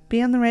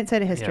 be on the right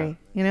side of history.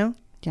 Yeah.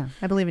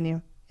 I believe in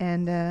you,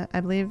 and I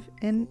believe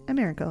in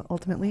America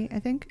ultimately. I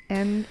think,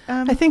 and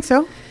I think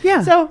so.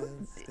 Yeah. so.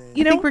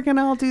 I think we're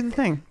gonna all do the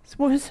thing.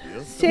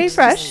 Stay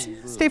fresh,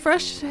 Stay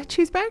fresh,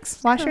 cheese bags.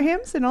 wash your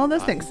hands, and all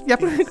those things.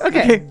 Yep.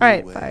 Okay. All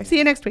right. Bye. See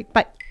you next week.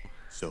 Bye.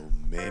 So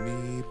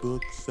many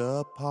books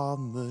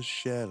upon the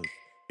shelf,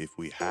 if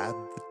we had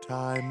the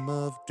time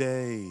of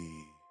day.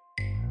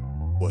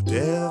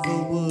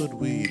 Whatever would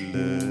we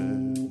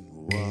learn?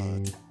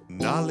 What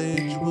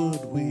knowledge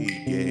would we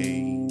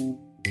gain?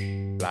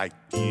 Like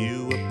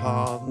dew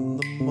upon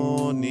the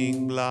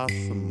morning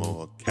blossom,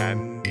 or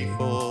candy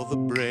for the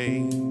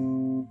brain.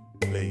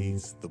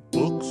 Place the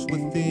books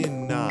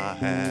within our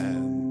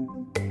hand,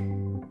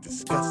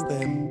 discuss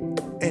them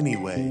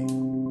anyway.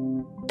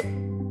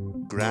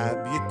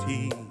 Grab your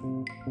tea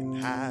and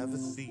have a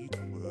seat.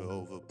 We're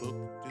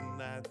overbooked and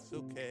that's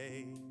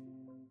okay.